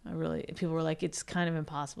 People were like, "It's kind of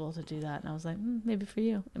impossible to do that," and I was like, "Maybe for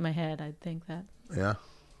you." In my head, I'd think that. Yeah.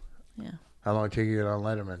 Yeah. How long did it take you to get on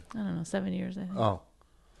Letterman? I don't know, 7 years, I think. Oh.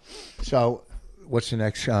 So, what's the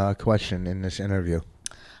next question in this interview?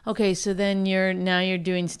 Okay, so then you're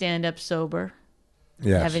doing stand-up sober.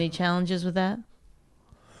 Yes. Have any challenges with that?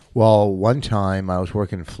 Well, one time I was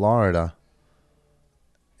working in Florida,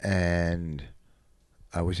 and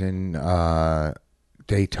I was in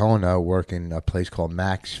Daytona working a place called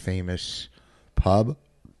Mac's Famous Pub,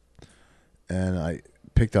 and I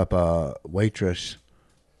picked up a waitress,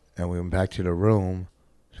 and we went back to the room,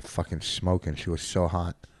 fucking smoking. She was so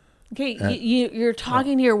hot. Okay, you're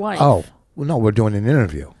talking to your wife. Oh, well, no, we're doing an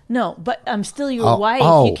interview. No, but I'm still your wife.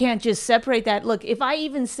 You can't just separate that. Look, if I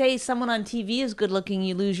even say someone on TV is good looking,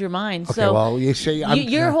 you lose your mind. Okay, so well, you say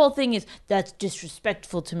your whole thing is that's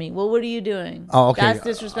disrespectful to me. Well, what are you doing? Oh, okay. That's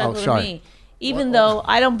disrespectful to me. Even though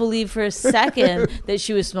I don't believe for a second that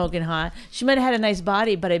she was smoking hot. She might have had a nice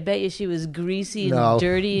body, but I bet you she was greasy and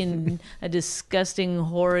dirty and a disgusting,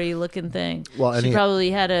 hoary looking thing. Well, she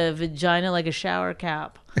probably had a vagina like a shower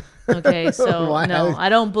cap. Okay, so no, I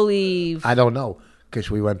don't believe. I don't know,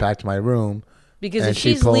 because we went back to my room. Because if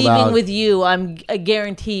she's leaving with you, I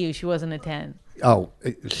guarantee you she wasn't a 10. Oh,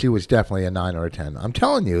 she was definitely a 9 or a 10. I'm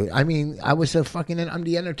telling you. I mean, I'm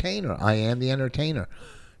the entertainer. I am the entertainer.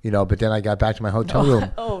 But then I got back to my hotel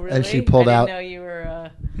room. Oh, really? And she pulled out. I didn't know you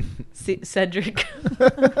were Cedric.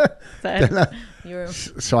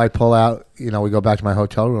 So I pull out, we go back to my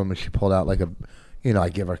hotel room, and she pulled out like I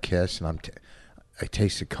give her a kiss, and I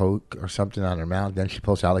taste the Coke or something on her mouth. Then she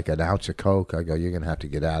pulls out like an ounce of Coke. I go, "You're going to have to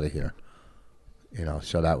get out of here."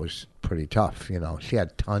 So that was pretty tough. She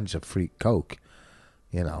had tons of free Coke,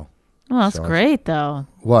 Well, that's great, though.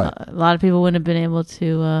 What? A lot of people wouldn't have been able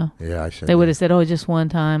to. Yeah, I said. They would have said, "Oh, just one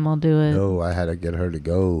time, I'll do it." No, I had to get her to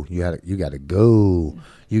go. You got to go.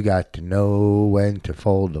 You got to know when to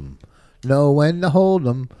fold them, know when to hold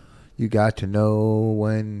them. You got to know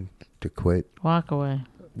when to quit. Walk away.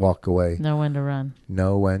 Know when to run.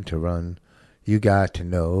 Know when to run. You got to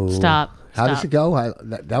know. Stop. How does it go?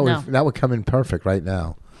 That would come in perfect right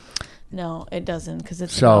now. No, it doesn't, because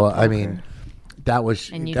it's so. About poker. I mean. That was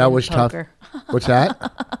tough. Poker. What's that?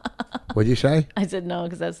 What'd you say? I said no,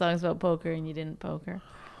 because that song's about poker and you didn't poker.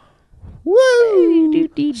 Woo!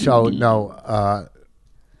 So no.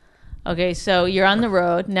 Okay, so you're on the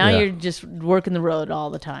road now. Yeah. You're just working the road all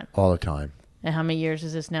the time. All the time. And how many years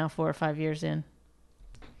is this now? 4 or 5 years in.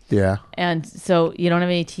 Yeah. And so you don't have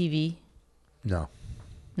any TV. No.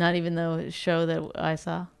 Not even the show that I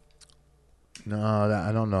saw. No,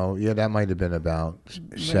 I don't know. Yeah, that might have been about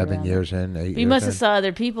 7 years in, 8 years in. You must have saw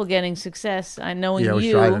other people getting success. I know you. Yeah, it was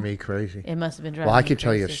driving me crazy. It must have been driving me crazy. Well, I could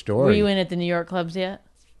tell you a story. Were you in at the New York clubs yet?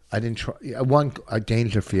 I didn't try. One,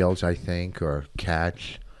 Dangerfields, I think, or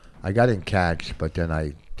Catch. I got in Catch, but then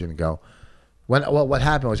I didn't go. What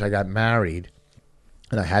happened was I got married,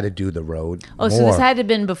 and I had to do the road more. So this had to have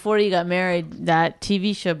been before you got married, that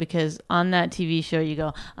TV show, because on that TV show you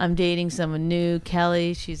go, "I'm dating someone new,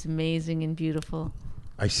 Kelly. She's amazing and beautiful."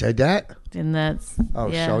 I said that? And that's... Oh,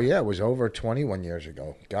 yeah. So yeah, it was over 21 years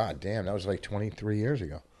ago. God damn, that was like 23 years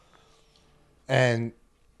ago. And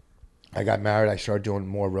I got married. I started doing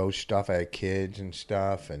more road stuff. I had kids and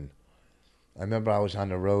stuff. And I remember I was on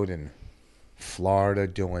the road in Florida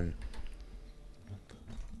doing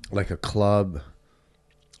like a club...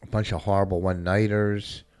 a bunch of horrible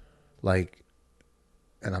one-nighters, and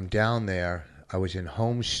I'm down there. I was in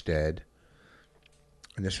Homestead,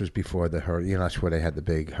 and this was before the hurricane. That's where they had the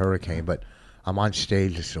big hurricane. But I'm on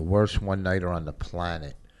stage. It's the worst one-nighter on the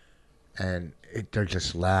planet, and they're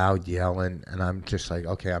just loud yelling, and I'm just like,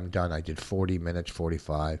 okay, I'm done. I did 40 minutes,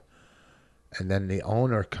 45, and then the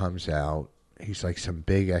owner comes out. He's like some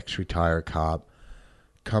big ex-retired cop.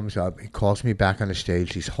 Comes up, he calls me back on the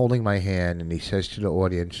stage. He's holding my hand, and he says to the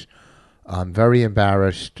audience, "I'm very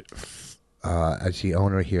embarrassed as the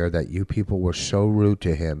owner here that you people were so rude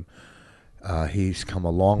to him. He's come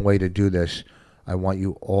a long way to do this. I want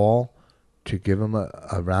you all to give him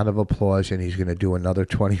a round of applause, and he's going to do another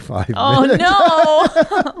 25 minutes." Oh,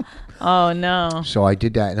 no. Oh, no. So I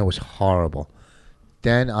did that, and it was horrible.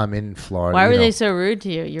 Then I'm in Florida. Why were they so rude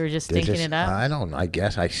to you? You were just stinking it up? I don't know. I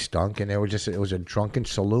guess I stunk, and it was a drunken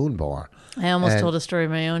saloon bar. I almost told a story of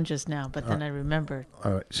my own just now, but then I remembered.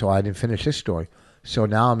 So I didn't finish this story. So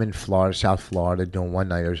now I'm in Florida, South Florida, doing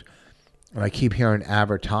one-nighters, and I keep hearing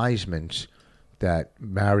advertisements that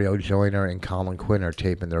Mario Joyner and Colin Quinn are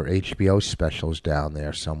taping their HBO specials down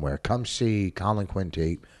there somewhere. Come see Colin Quinn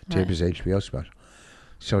tape his HBO special.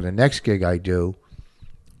 So the next gig I do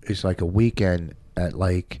is like a weekend at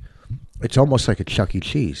it's almost like a Chuck E.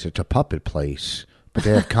 Cheese. It's a puppet place, but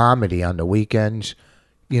they have comedy on the weekends.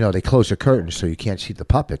 You know, they close the curtains so you can't see the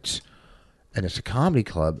puppets, and it's a comedy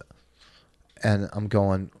club. And I'm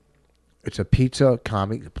going, it's a pizza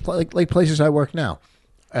comedy, like places I work now,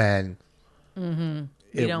 and You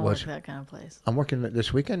don't work that kind of place. I'm working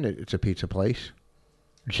this weekend. It's a pizza place.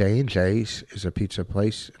 J&J's is a pizza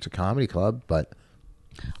place. It's a comedy club, but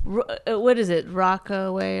What is it?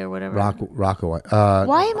 Rockaway or whatever? Rockaway.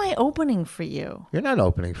 Why am I opening for you? You're not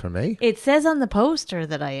opening for me. It says on the poster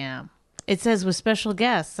that I am. It says with special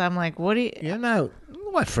guests. I'm like, what do you... You're not...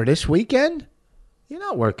 What, for this weekend? You're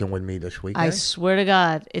not working with me this weekend. I swear to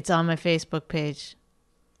God, it's on my Facebook page.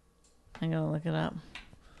 I'm going to look it up.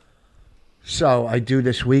 So I do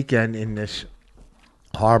this weekend in this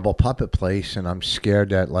horrible puppet place, and I'm scared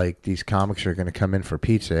that these comics are going to come in for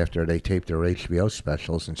pizza after they tape their HBO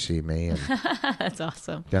specials and see me. And that's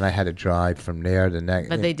awesome. then I had to drive from there to next.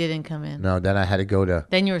 But they didn't come in. No, then I had to go to.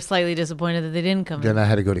 Then you were slightly disappointed that they didn't come in. Then I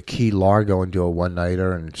had to go to Key Largo and do a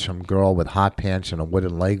one-nighter, and some girl with hot pants and a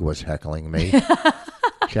wooden leg was heckling me.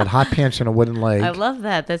 She had hot pants and a wooden leg. I love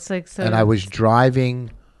that. That's like so. And I was driving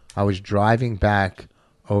back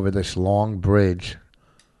over this long bridge,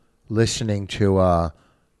 listening to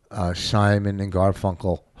Simon and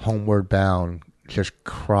Garfunkel, Homeward Bound, just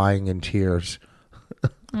crying in tears.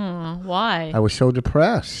 Why? I was so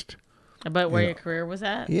depressed. About where your career was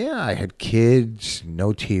at? Yeah, I had kids,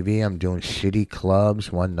 no TV. I'm doing shitty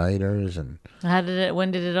clubs, one-nighters, and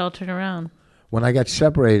When did it all turn around? when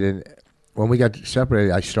we got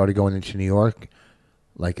separated, I started going into New York.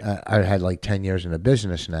 I had 10 years in the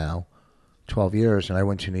business now, 12 years, and I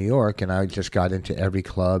went to New York, and I just got into every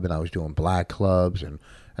club, and I was doing black clubs, and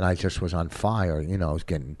I just was on fire. You know, I was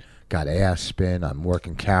got Aspen, I'm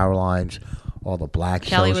working Caroline's, all the black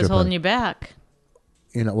Kelly shows. was holding you back.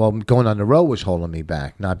 You know, well, going on the road was holding me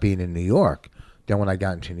back, not being in New York. Then when I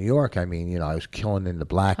got into New York, I was killing in the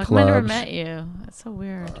black How clubs. come I never met you? That's so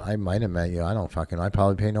weird. I might have met you. I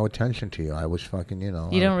probably pay no attention to you. I was fucking, You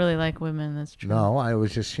don't really like women, that's true. No, I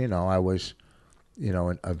was just, I was,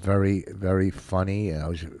 a very, very funny. I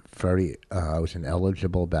was an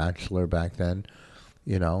eligible bachelor back then,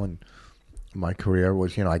 and my career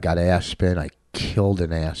was, I got Aspen. I killed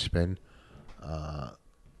an Aspen.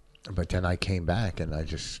 But then I came back and I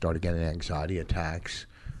just started getting anxiety attacks,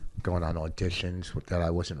 going on auditions that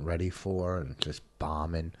I wasn't ready for, and just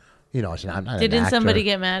bombing. I'm not an actor. Didn't somebody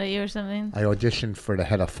get mad at you or something? I auditioned for the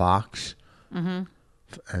head of Fox, and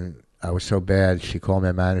I was so bad. She called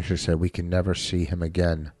my manager, said we can never see him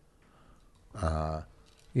again. What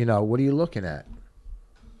are you looking at?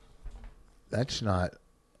 That's not.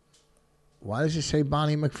 Why does it say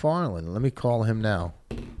Bonnie McFarlane? Let me call him now.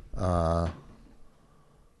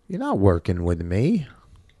 You're not working with me.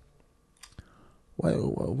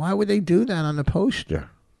 Why would they do that on the poster?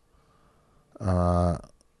 All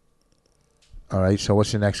right, so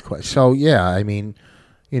what's the next question? So, yeah, when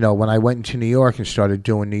I went into New York and started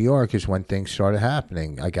doing New York is when things started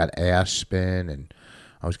happening. I got Aspen, and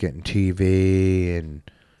I was getting TV, and,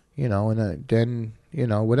 then,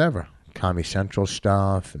 whatever. Comedy Central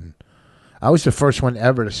stuff. And I was the first one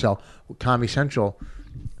ever to sell Comedy Central.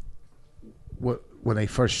 When they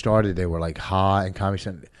first started, they were hot and Comedy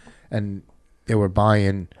Central, and they were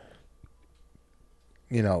buying,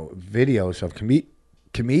 videos of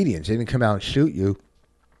comedians. They didn't come out and shoot you.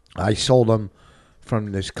 I sold them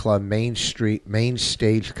from this club, Main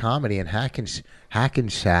Stage Comedy in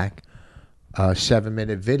Hackensack,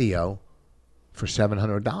 7-minute video for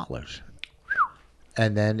 $700.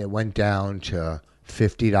 And then it went down to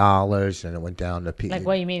 $50, and it went down to Like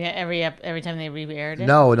what you mean every time they re-aired it?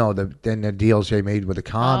 No. Then the deals they made with the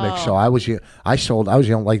comics. So I was the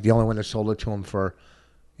only one that sold it to them for,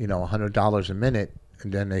 $100 a minute.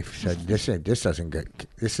 And then they said, this isn't.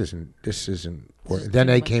 Then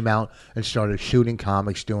they came out and started shooting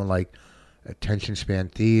comics, doing like Attention Span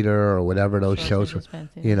Theater or whatever those shows were,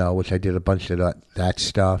 which I did a bunch of that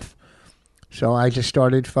stuff. So I just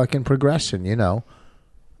started fucking progressing, and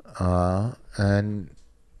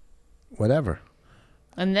whatever.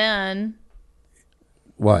 And then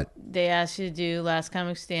what? They asked you to do Last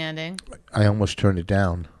Comic Standing. I almost turned it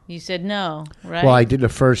down. You said no, right? Well, I did the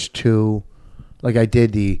first two. Like I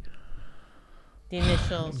did the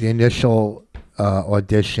initials. The initial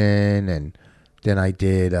audition, and then I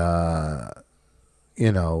did,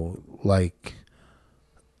 like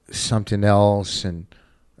something else and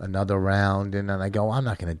another round, and then I go, I'm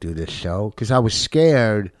not going to do this show because I was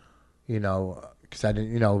scared, because I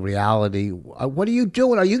didn't, reality. What are you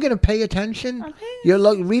doing? Are you going to pay attention? I'm paying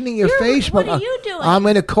You're reading your Facebook. What are you doing? I'm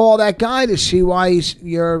going to call that guy to see why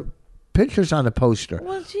your picture's on the poster.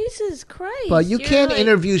 Well, Jesus Christ. But you can't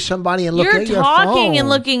interview somebody and look at your phone. You're talking and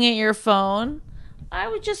looking at your phone. I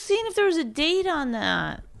was just seeing if there was a date on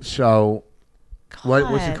that. So, God.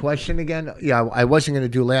 What was the question again? Yeah, I wasn't going to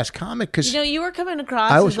do Last Comic because... you were coming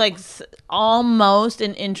across as like almost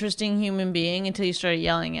an interesting human being until you started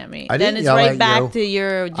yelling at me. Then it's right back to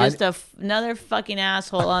you're just another fucking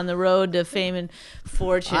asshole on the road to fame and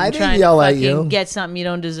fortune trying to fucking get something you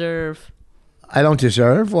don't deserve. I don't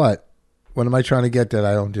deserve what? What am I trying to get that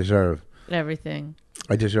I don't deserve? Everything.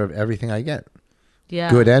 I deserve everything I get. Yeah.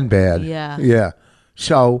 Good and bad. Yeah. Yeah.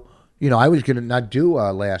 So, I was going to not do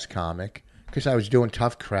Last Comic because I was doing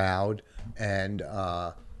Tough Crowd and,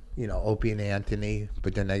 Opie and Anthony.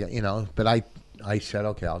 But then but I said,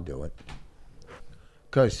 okay, I'll do it.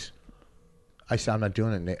 Because I said, I'm not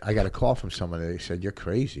doing it. I got a call from someone. They said, you're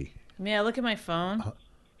crazy. May I look at my phone?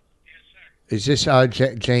 Is this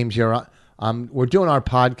James? You're on? We're doing our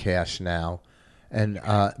podcast now, and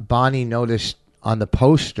Bonnie noticed on the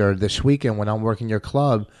poster this weekend when I'm working your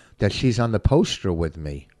club that she's on the poster with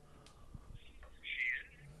me.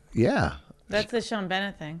 Yeah. That's the Sean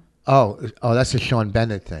Bennett thing. Oh, that's the Sean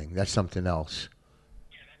Bennett thing. That's something else.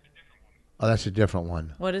 Oh, that's a different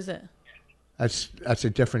one. What is it? That's a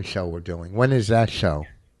different show we're doing. When is that show?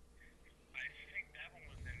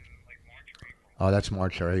 Oh, that's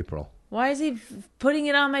March or April. Why is he putting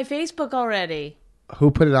it on my Facebook already?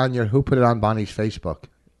 Who put it on Bonnie's Facebook?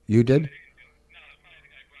 You did?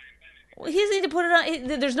 Well, he doesn't need to put it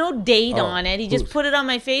on. There's no date on it. He just put it on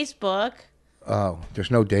my Facebook. Oh,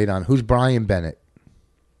 there's no date on. Who's Brian Bennett?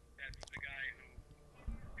 That's the guy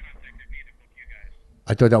who contacted me to book you guys.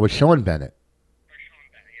 I thought that was Sean Bennett. Or Sean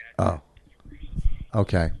Bennett, yeah. Oh.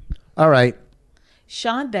 Okay. All right.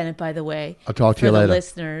 Sean Bennett, by the way. I'll talk to you for later. the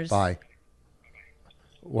listeners. Bye.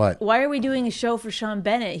 What? Why are we doing a show for Sean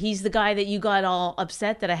Bennett? He's the guy that you got all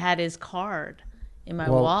upset that I had his card in my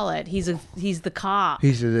wallet. He's the cop.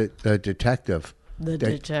 He's the detective.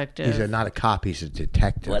 Detective. He's not a cop. He's a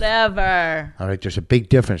detective. Whatever. All right. There's a big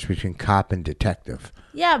difference between cop and detective.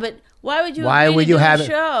 Yeah, but why would you agree to do a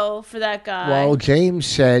show for that guy? Well, James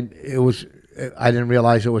said it was. I didn't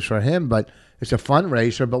realize it was for him, but it's a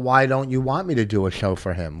fundraiser. But why don't you want me to do a show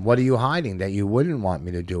for him? What are you hiding that you wouldn't want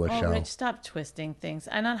me to do a show? Rich, stop twisting things.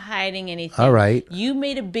 I'm not hiding anything. All right. You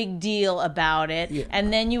made a big deal about it,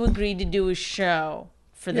 and then you agreed to do a show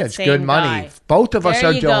for the same it's good money. guy. Both of us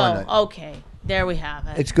are doing it. Okay, there we have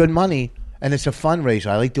it. It's good money, and it's a fundraiser.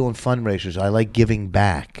 I like doing fundraisers. I like giving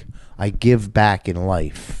back. I give back in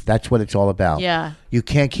life. That's what it's all about. Yeah. You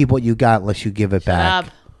can't keep what you got unless you give it back.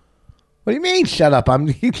 Shut up. What do you mean, shut up?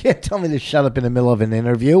 You can't tell me to shut up in the middle of an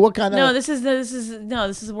interview. What kind of... No, this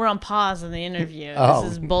is we're on pause in the interview. Oh.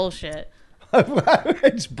 This is bullshit.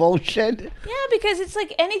 It's bullshit. Yeah, because it's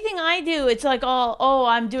like anything I do, it's like,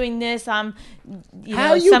 I'm doing this. I'm, How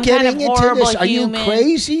are you some kind of getting into horrible this? Are you human.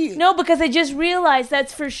 crazy? No, because I just realized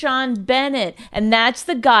that's for Sean Bennett, and that's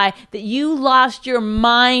the guy that you lost your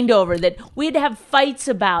mind over. That we'd have fights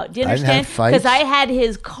about. Do you I didn't understand? have fights. Because I had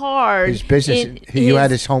his card. His business. You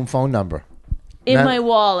had his home phone number. In my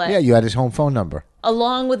wallet. Yeah, you had his home phone number.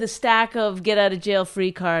 Along with a stack of get out of jail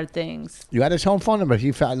free card things. You had his home phone number.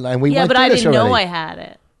 You found, and we Yeah, went but through I this didn't know already. I had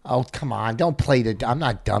it. Oh, come on. Don't play the... I'm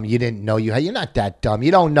not dumb. You didn't know you had... You're not that dumb.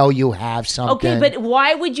 You don't know you have something. Okay, but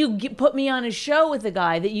why would you put me on a show with a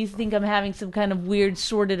guy that you think I'm having some kind of weird,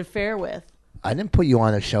 sordid affair with? I didn't put you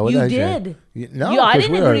on a show. You I did. No, I 'cause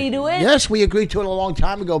didn't agree to it. Yes, we agreed to it a long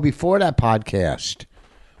time ago before that podcast.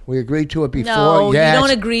 We agreed to it before. No, yes. you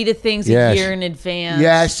don't agree to things Yes. a year in advance.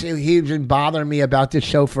 Yes, he's been bothering me about this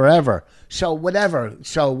show forever. So whatever.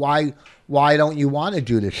 So why don't you want to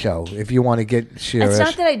do the show if you want to get serious? It's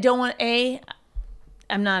not that I don't want.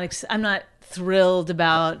 I'm not thrilled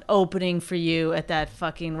about opening for you at that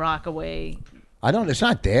fucking Rockaway. I don't. It's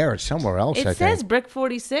not there. It's somewhere else. It I says think Brick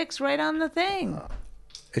 46 right on the thing.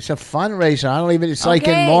 it's a fundraiser. I don't even. It's like in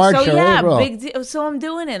Okay, March so or yeah, April. so I'm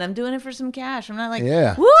doing it. I'm doing it for some cash. I'm not like,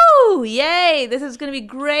 Yeah. woo, yay, this is going to be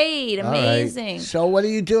great, All right. amazing. So what do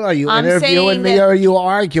you do? Are you I'm interviewing saying me that- or are you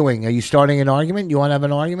arguing? Are you starting an argument? You want to have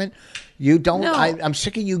an argument? You don't. No. I'm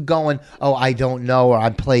sick of you going. Oh, I don't know, or I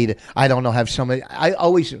played. I don't know. Have somebody. I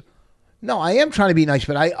always. No, I am trying to be nice,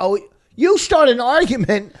 but I always. You start an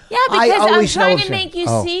argument. Yeah, I because I'm always trying know to make you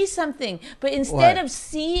oh. see something. But instead What? of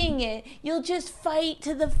seeing it, you'll just fight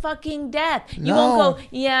to the fucking death. You No. won't go,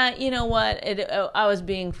 yeah, you know what? I was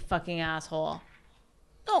being fucking asshole.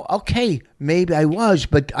 No, okay, maybe I was,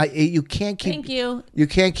 but you can't keep. Thank you. You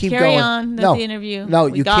can't keep Carry going. on. That's no, the interview. No,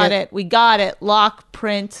 we you got can't. it. We got it. Lock,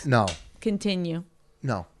 print, No, continue.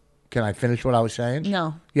 no. Can I finish what I was saying?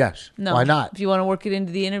 No. Yes. No. Why not? If you want to work it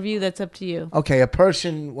into the interview, that's up to you. Okay, a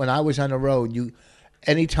person when I was on the road,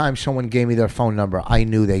 anytime someone gave me their phone number, I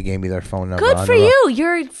knew they gave me their phone number. Good on for the road. you.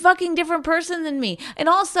 You're a fucking different person than me. And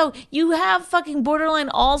also, you have fucking borderline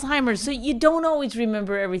Alzheimer's, so you don't always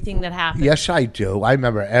remember everything that happened. Yes, I do. I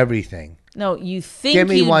remember everything. No, you think Give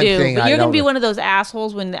me you one do, thing but I you're gonna don't- be one of those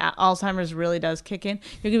assholes when the Alzheimer's really does kick in.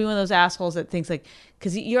 You're gonna be one of those assholes that thinks like,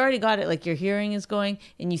 because you already got it, like your hearing is going,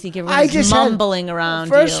 and you think everyone's just had- mumbling around.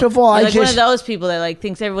 First you. of all, You're I like one of just- those people that like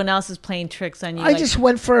thinks everyone else is playing tricks on you. I like, just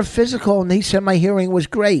went for a physical, and he said my hearing was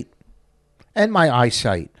great, and my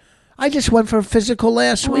eyesight. I just went for a physical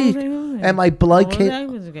last week, and my blood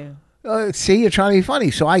came. See, you're trying to be funny.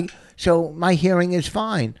 So my hearing is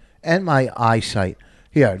fine, and my eyesight.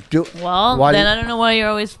 Here, Well, why then do- I don't know why you're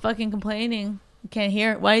always fucking complaining. You can't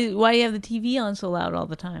hear it. Why do you have the TV on so loud all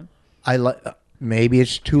the time? maybe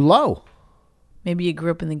it's too low. Maybe you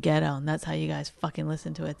grew up in the ghetto, and that's how you guys fucking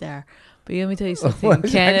listen to it there. But let me tell you something. What In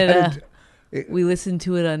is that Canada, gonna we listen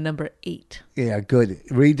to it on number 8. Yeah, good.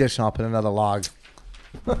 Read this. And I'll put another log.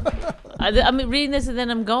 I'm reading this and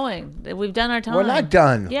then I'm going. We've done our time. We're not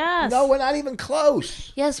done. Yes. No, we're not even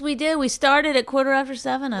close. Yes, we did. We started at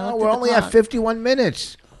 7:15. No, looked we're at the only clock. at 51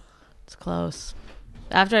 minutes. It's close.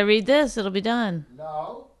 After I read this, it'll be done.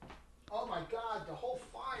 No. Oh my God, the whole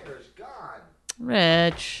fire is gone.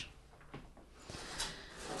 Rich.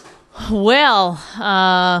 Well,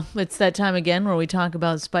 it's that time again where we talk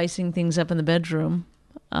about spicing things up in the bedroom.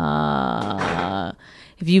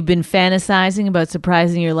 If you've been fantasizing about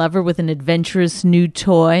surprising your lover with an adventurous new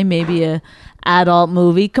toy, maybe a adult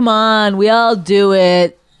movie, come on, we all do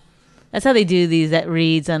it. That's how they do these that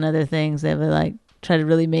reads on other things. They like try to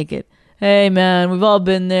really make it. Hey man, we've all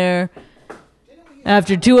been there.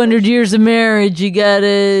 After 200 years of marriage, you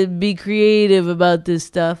gotta be creative about this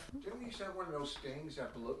stuff. Didn't we used to have one of those things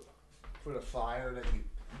that blew for the fire that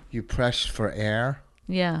you pressed for air?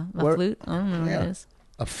 Yeah, a Where- flute. I don't know what Yeah. it is.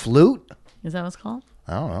 A flute? Is that what it's called?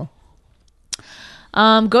 I don't know.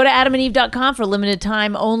 Go to adamandeve.com for limited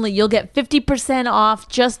time only. You'll get 50% off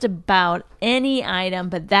just about any item,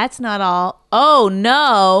 but that's not all. Oh,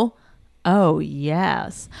 no. Oh,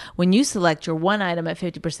 yes. When you select your one item at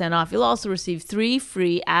 50% off, you'll also receive 3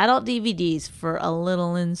 free adult DVDs for a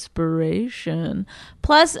little inspiration,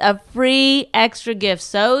 plus a free extra gift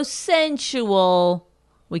so sensual.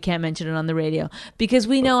 We can't mention it on the radio because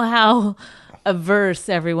we know how averse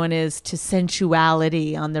everyone is to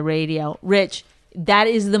sensuality on the radio. Rich, that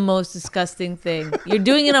is the most disgusting thing. You're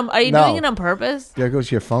doing it on, are you No. doing it on purpose? There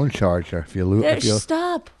goes your phone charger. If you lose, There,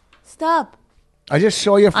 stop. I just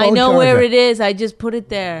saw your phone I know charger. where it is. I just put it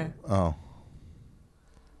there. Oh,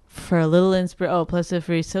 For a little inspiration. Oh, plus a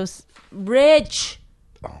free. Rich,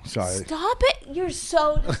 sorry. stop it. You're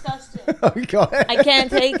so disgusting. Go ahead. I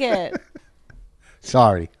can't take it.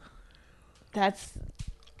 Sorry.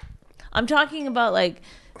 I'm talking about like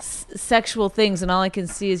sexual things, and all I can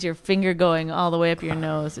see is your finger going all the way up your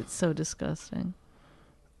nose. It's so disgusting.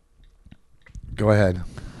 Go ahead.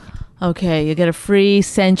 Okay, you get a free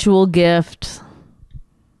sensual gift.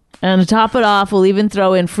 And to top it off, we'll even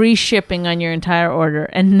throw in free shipping on your entire order.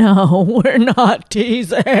 And no, we're not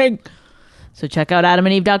teasing. So check out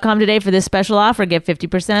adamandeve.com today for this special offer. Get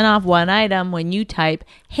 50% off one item when you type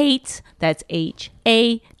HATES, that's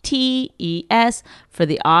HATES, for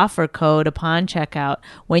the offer code upon checkout.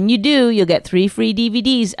 When you do, you'll get 3 free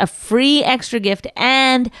DVDs, a free extra gift,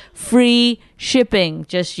 and free shipping.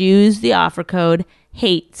 Just use the offer code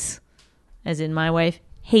HATES, as in my wife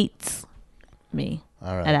hates me,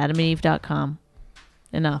 All right. at adamandeve.com.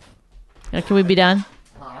 Enough. Can we be done?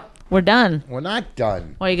 We're done. We're not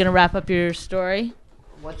done. Well, are you going to wrap up your story?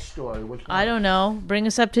 What story? Which one? I don't know. Bring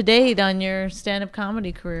us up to date on your stand-up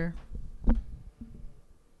comedy career.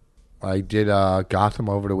 I did Gotham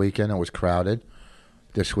over the weekend. It was crowded.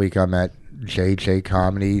 This week I'm at JJ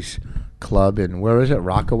Comedy's Club in, where is it?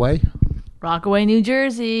 Rockaway? Rockaway, New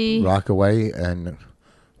Jersey. Rockaway, and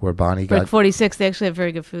where Bonnie Brick got... 46. They actually have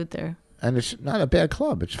very good food there. And it's not a bad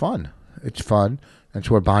club. It's fun. It's fun. That's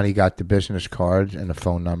where Bonnie got the business cards and the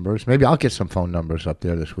phone numbers. Maybe I'll get some phone numbers up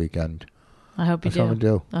there this weekend. I hope you That's what I'm gonna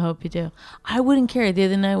do. I hope you do. I wouldn't care. The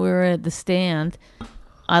other night we were at the stand.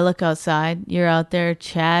 I look outside. You're out there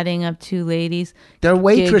chatting up two ladies. There are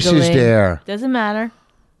waitresses giggling. there. Doesn't matter.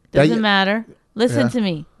 Doesn't matter. Listen Yeah. to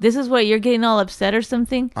me. This is what you're getting all upset or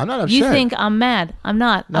something. I'm not You upset. think I'm mad. I'm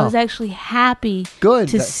not. I No. was actually happy Good.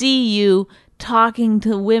 to That- see you talking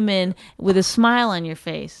to women with a smile on your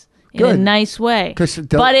face. In a Good. nice way. 'Cause the-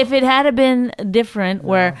 But if it had been different,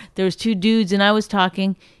 where there was two dudes and I was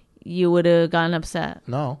talking, you would have gotten upset.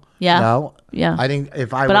 No. Yeah. No. Yeah. I think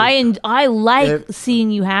if I But would've- I like If- seeing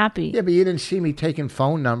you happy. Yeah, but you didn't see me taking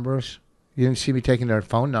phone numbers. You didn't see me taking their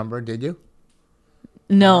phone number, did you?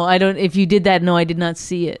 No, I don't. If you did that, no, I did not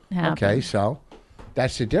see it happen. Okay, so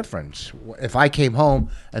that's the difference. If I came home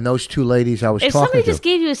and those two ladies I was If talking somebody to... just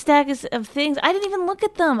gave you a stack of things, I didn't even look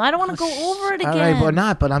at them. I don't want to go over it All again. right, but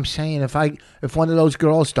not. But I'm saying if one of those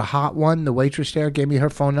girls, the hot one, the waitress there, gave me her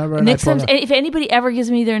phone number, and Next I time, told her, if anybody ever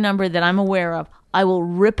gives me their number that I'm aware of, I will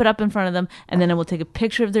rip it up in front of them, and then I will take a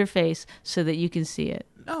picture of their face so that you can see it.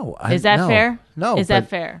 no, Is that no, fair? No, Is that but-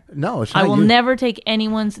 fair? No, it's I not. will you. never take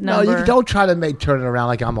anyone's No, number. you don't try to turn it around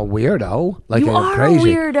like I'm a weirdo. Like You I'm are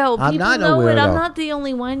crazy. a weirdo. I'm People not know a weirdo. it. I'm not the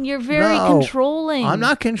only one. You're very No, controlling. I'm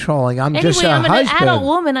not controlling. I'm Anyway, just a I'm an husband. adult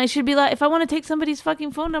woman. I should be like, if I want to take somebody's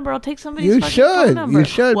fucking phone number, I'll take somebody's You fucking should. phone number. You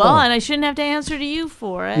should, Well, Mom. and I shouldn't have to answer to you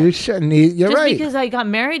for it. You shouldn't. You're Just right. because I got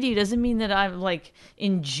married to you doesn't mean that I'm like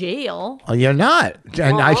in jail. Oh, you're not,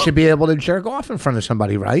 and I Well- should be able to jerk off in front of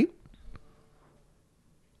somebody, right?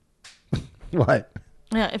 What?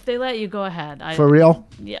 Yeah, if they let you, go ahead. For real?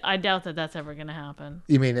 Yeah, I doubt that that's ever going to happen.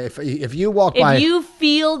 You mean if you walk by? If you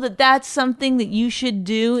feel that that's something that you should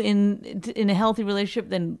do in a healthy relationship,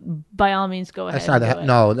 then by all means go ahead. that's not and do it.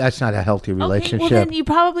 no. That's not a healthy Okay, relationship. well then you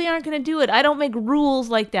probably aren't going to do it. I don't make rules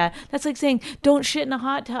like that. That's like saying don't shit in a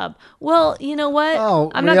hot tub. Well, you know what?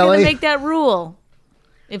 Oh, I'm not going really? to make that rule.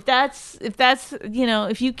 If that's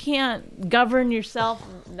if you can't govern yourself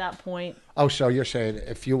at that point. Oh, so you're saying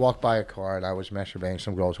if you walk by a car and I was masturbating,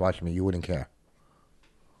 some girls watching me, you wouldn't care?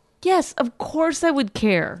 Yes, of course I would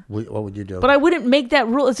care. What would you do? But I wouldn't make that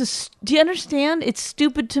rule. Do you understand? It's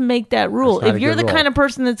stupid to make that rule. That's not If a you're good the rule. kind of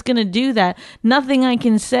person that's going to do that, nothing I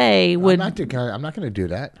can say would. I'm not going to do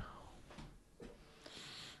that.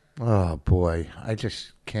 Oh boy, I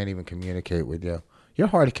just can't even communicate with you. You're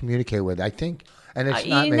hard to communicate with. I think, and it's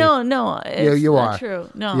not me. No, it's you not are true.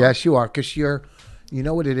 No. Yes, you are, because you're. You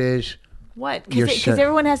know what it is. What? You're Because so-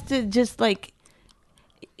 everyone has to just like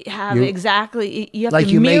have You- exactly. You have Like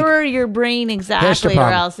to you make- mirror your brain Here's the exactly, or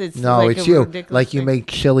problem. else it's no, like it's a you. ridiculous Like you thing. make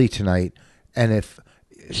chili tonight, and if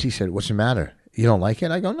she said, "What's the matter? You don't like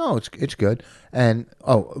it?" I go, "No, it's good." And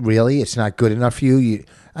oh, really? It's not good enough for you?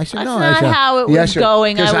 I said, That's "No." not how it was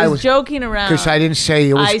going. I was joking around. because I didn't say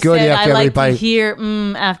it was I good said after I every like bite. to hear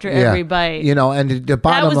after every bite. You know, and the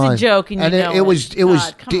bottom was a line, joke, and you know it it. was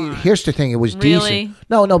God, come on. here's the thing, it was Really? decent.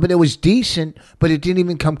 No, but it was decent, but it didn't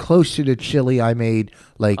even come close to the chili I made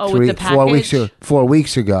like Oh, with the 4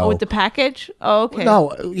 weeks ago. Oh, with the package? Oh, okay.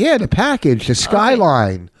 No, yeah, the package, the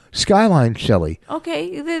Skyline chili.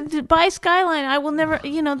 Okay, then buy Skyline. I will never.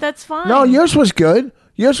 That's fine. No, yours was good.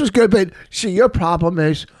 But see, your problem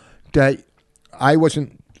is that I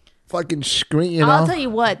wasn't fucking screaming. I'll tell you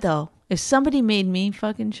what, though. If somebody made me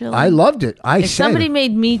fucking chili, I loved it. If somebody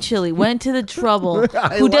made me chili, went to the trouble,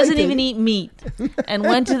 I who doesn't liked it. even eat meat, and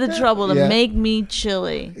went to the trouble to Yeah. make me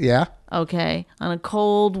chili, Yeah. okay, on a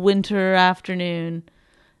cold winter afternoon,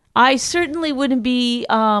 I certainly wouldn't be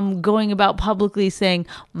going about publicly saying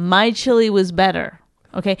my chili was better,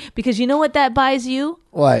 okay? Because you know what that buys you?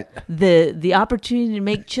 What? The opportunity to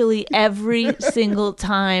make chili every single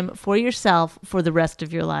time for yourself for the rest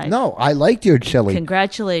of your life. No, I liked your chili.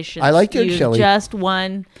 Congratulations. I liked your You've chili. just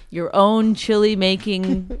won your own chili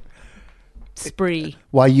making spree.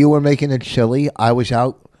 While you were making the chili, I was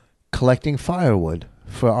out collecting firewood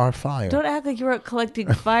for our fire. Don't act like you were out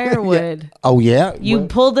collecting firewood. Oh yeah. You Well,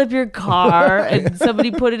 pulled up your car and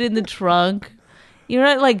somebody put it in the trunk. You're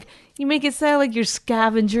not like, you make it sound like you're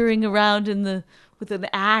scavenging around with an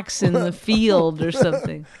axe in the field or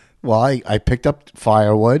something. well, I picked up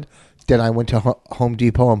firewood. Then I went to Home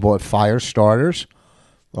Depot and bought fire starters,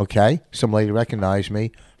 Okay, some lady recognized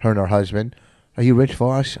me. Her and her husband. Are you Rich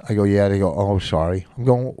Voss? I go, yeah. They go, oh, sorry. I'm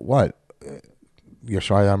going, what? You're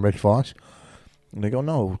sorry that I'm Rich Voss? And they go,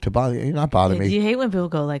 no, to bother you're not bothering Do me. you hate when people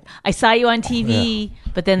go like, I saw you on TV,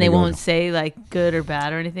 but then they They go- won't say like good or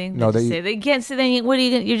bad or anything? No, they, just they- say, they can't say anything. What are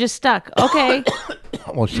you gonna, you're just stuck. Okay.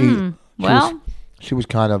 Well, she well. she was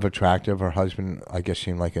kind of attractive. Her husband, I guess,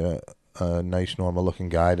 seemed like a nice, normal-looking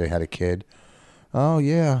guy. They had a kid. Oh,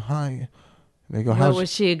 yeah, hi. They go, Well, how's...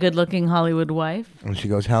 was she a good looking Hollywood wife? And she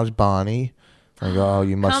goes, how's Bonnie? I go, oh,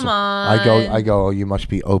 you must... Come I on. go, oh, you must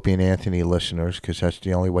be Opie and Anthony listeners, because that's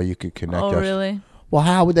the only way you could connect us. Oh, really? Well,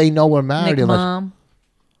 how would they know we're married Nick unless... Mom?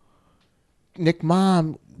 Nick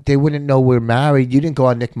Mom, they wouldn't know we're married. You didn't go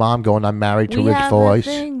on Nick Mom going, I'm married to We Rich have Voice.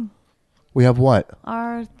 that thing. We have what?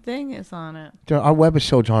 Our thing is on it. Our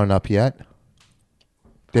webisodes aren't up yet.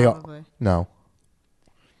 They are. Probably. No.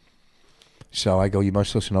 So I go, you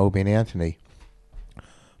must listen to Opie and Anthony.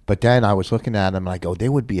 But then I was looking at them and I go, they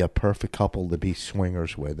would be a perfect couple to be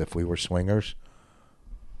swingers with if we were swingers.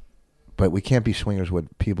 But we can't be swingers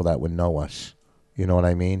with people that would know us. You know what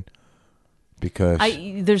I mean? Because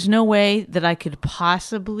There's no way that I could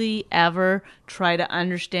possibly ever try to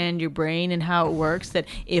understand your brain and how it works, that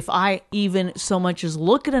if I even so much as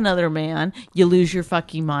look at another man, you lose your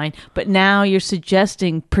fucking mind. But now you're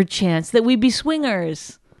suggesting, perchance, that we be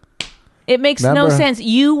swingers. It makes no Remember- sense.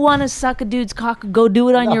 You want to suck a dude's cock, go do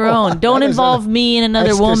it on your own. Don't that is involve not- me and another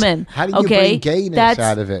that's just- woman. how do you okay? bring gayness That's,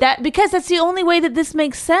 out of it? Because that's the only way that this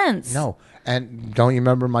makes sense. no. And don't you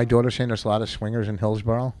remember my daughter saying there's a lot of swingers in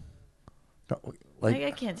Hillsborough? No, like, I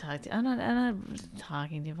can't talk to you. I'm not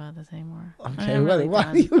talking to you about this anymore. Okay, I'm what- really why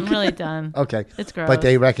done. are you- I'm really done. okay. It's gross. But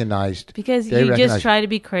they recognized. Because they you just recognized- try to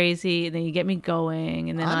be crazy, and then you get me going,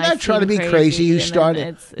 and then I'm I not trying to seem be crazy. You and then started.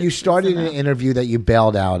 it's You started an enough. interview that you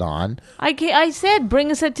bailed out on. I said, bring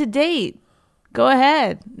us up to date. Go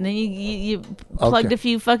ahead. And then you plugged Okay. a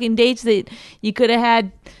few fucking dates that you could have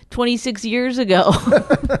had 26 years ago.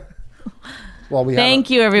 Well, we Thank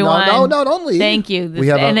have you, everyone. No, not only. Thank you. We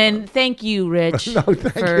have and then thank you, Rich, No,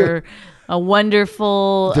 thank for a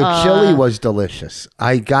wonderful the chili was delicious.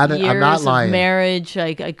 I got it. years I'm not lying. of marriage.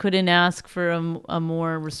 I couldn't ask for a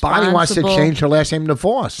more responsible. Bonnie wants to change her last name to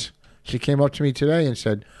Voss. She came up to me today and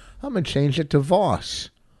said, "I'm gonna change it to Voss."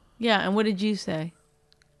 Yeah, and what did you say?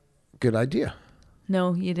 Good idea.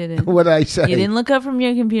 No, you didn't. What did I say? You didn't look up from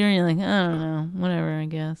your computer and you're like, I don't know, whatever, I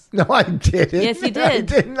guess. No, I didn't. Yes, you I did.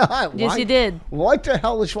 did not. Yes, Why- you did. What the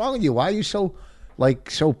hell is wrong with you? Why are you so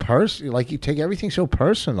personal? Like you take everything so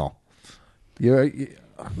personal. You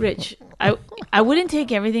Rich, I wouldn't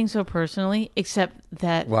take everything so personally, except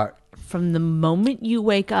that what? from the moment you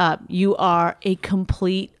wake up, you are a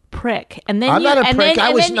complete prick. And then I'm you, not a and prick. then- I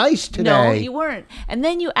and was then- nice No, today. you weren't. And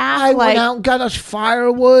then you act I like, went out and got us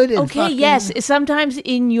firewood. And okay, fucking- yes, sometimes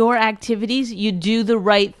in your activities you do the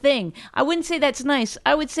right thing. I wouldn't say that's nice.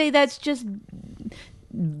 I would say that's just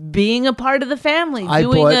being a part of the family, I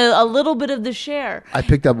doing bought- a little bit of the share. I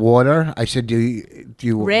picked up water. I said, "Do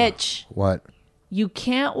you?" Rich, What? you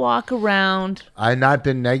can't walk around. I've not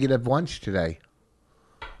been negative once today.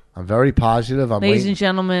 I'm very positive. I'm Ladies waiting. and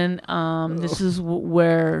gentlemen, this is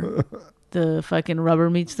where the fucking rubber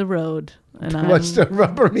meets the road. And What's the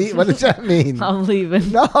rubber meat? What does that mean? I'm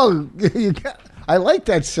leaving. No, I like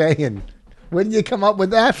that saying. Where did you come up with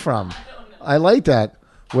that from? I like that.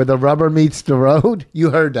 Where the rubber meets the road. You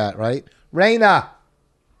heard that, right? Raina,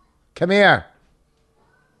 come here.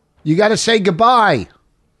 You got to say goodbye.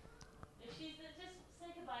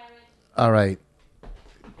 All right.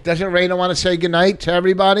 Doesn't Raina want to say goodnight to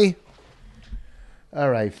everybody? All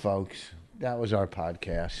right, folks. That was our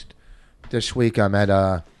podcast. This week I'm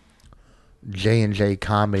at J&J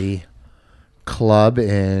Comedy Club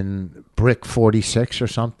in Brick 46 or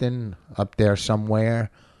something, up there somewhere.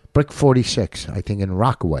 Brick 46, I think in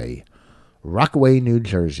Rockaway, New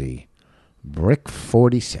Jersey. Brick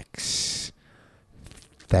 46.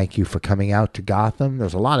 Thank you for coming out to Gotham.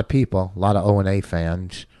 There's a lot of people, a lot of O&A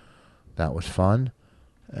fans. That was fun.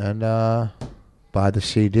 And buy the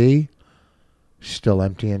CD. Still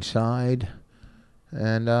empty inside.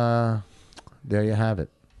 And there you have it.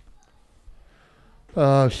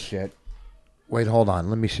 Oh, shit. Wait, hold on.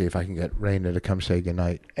 Let me see if I can get Raina to come say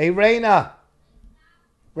goodnight. Hey, Raina!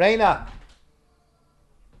 Raina!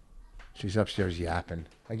 She's upstairs yapping.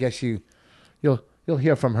 I guess you'll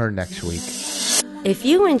hear from her next week. If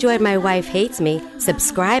you enjoyed My Wife Hates Me,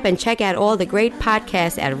 subscribe and check out all the great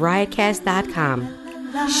podcasts at riotcast.com.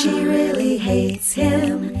 She really hates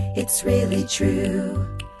him, it's really true.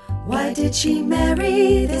 Why did she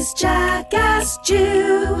marry this jackass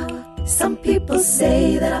Jew? Some people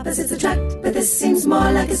say that opposites attract, but this seems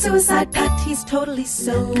more like a suicide pact. He's totally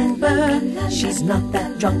sober, she's not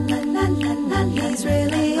that drunk. He's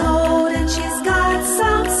really old and she's got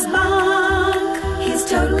some spunk. He's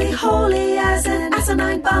totally holy as an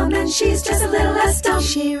asinine bomb, and she's just a little less dumb.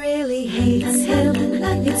 She really hates him,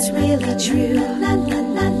 it's really true,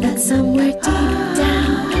 but somewhere deep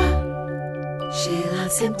down, she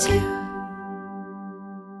loves him too.